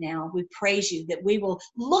fulfillment of it now. We praise you that we will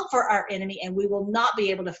look for our enemy and we will not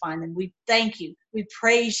be able to find them. We thank you. We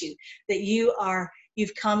praise you that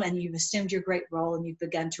you've come and you've assumed your great role and you've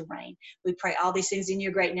begun to reign. We pray all these things in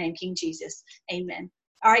your great name, King Jesus. Amen.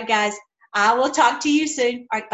 All right, guys, I will talk to you soon. All right. Bye.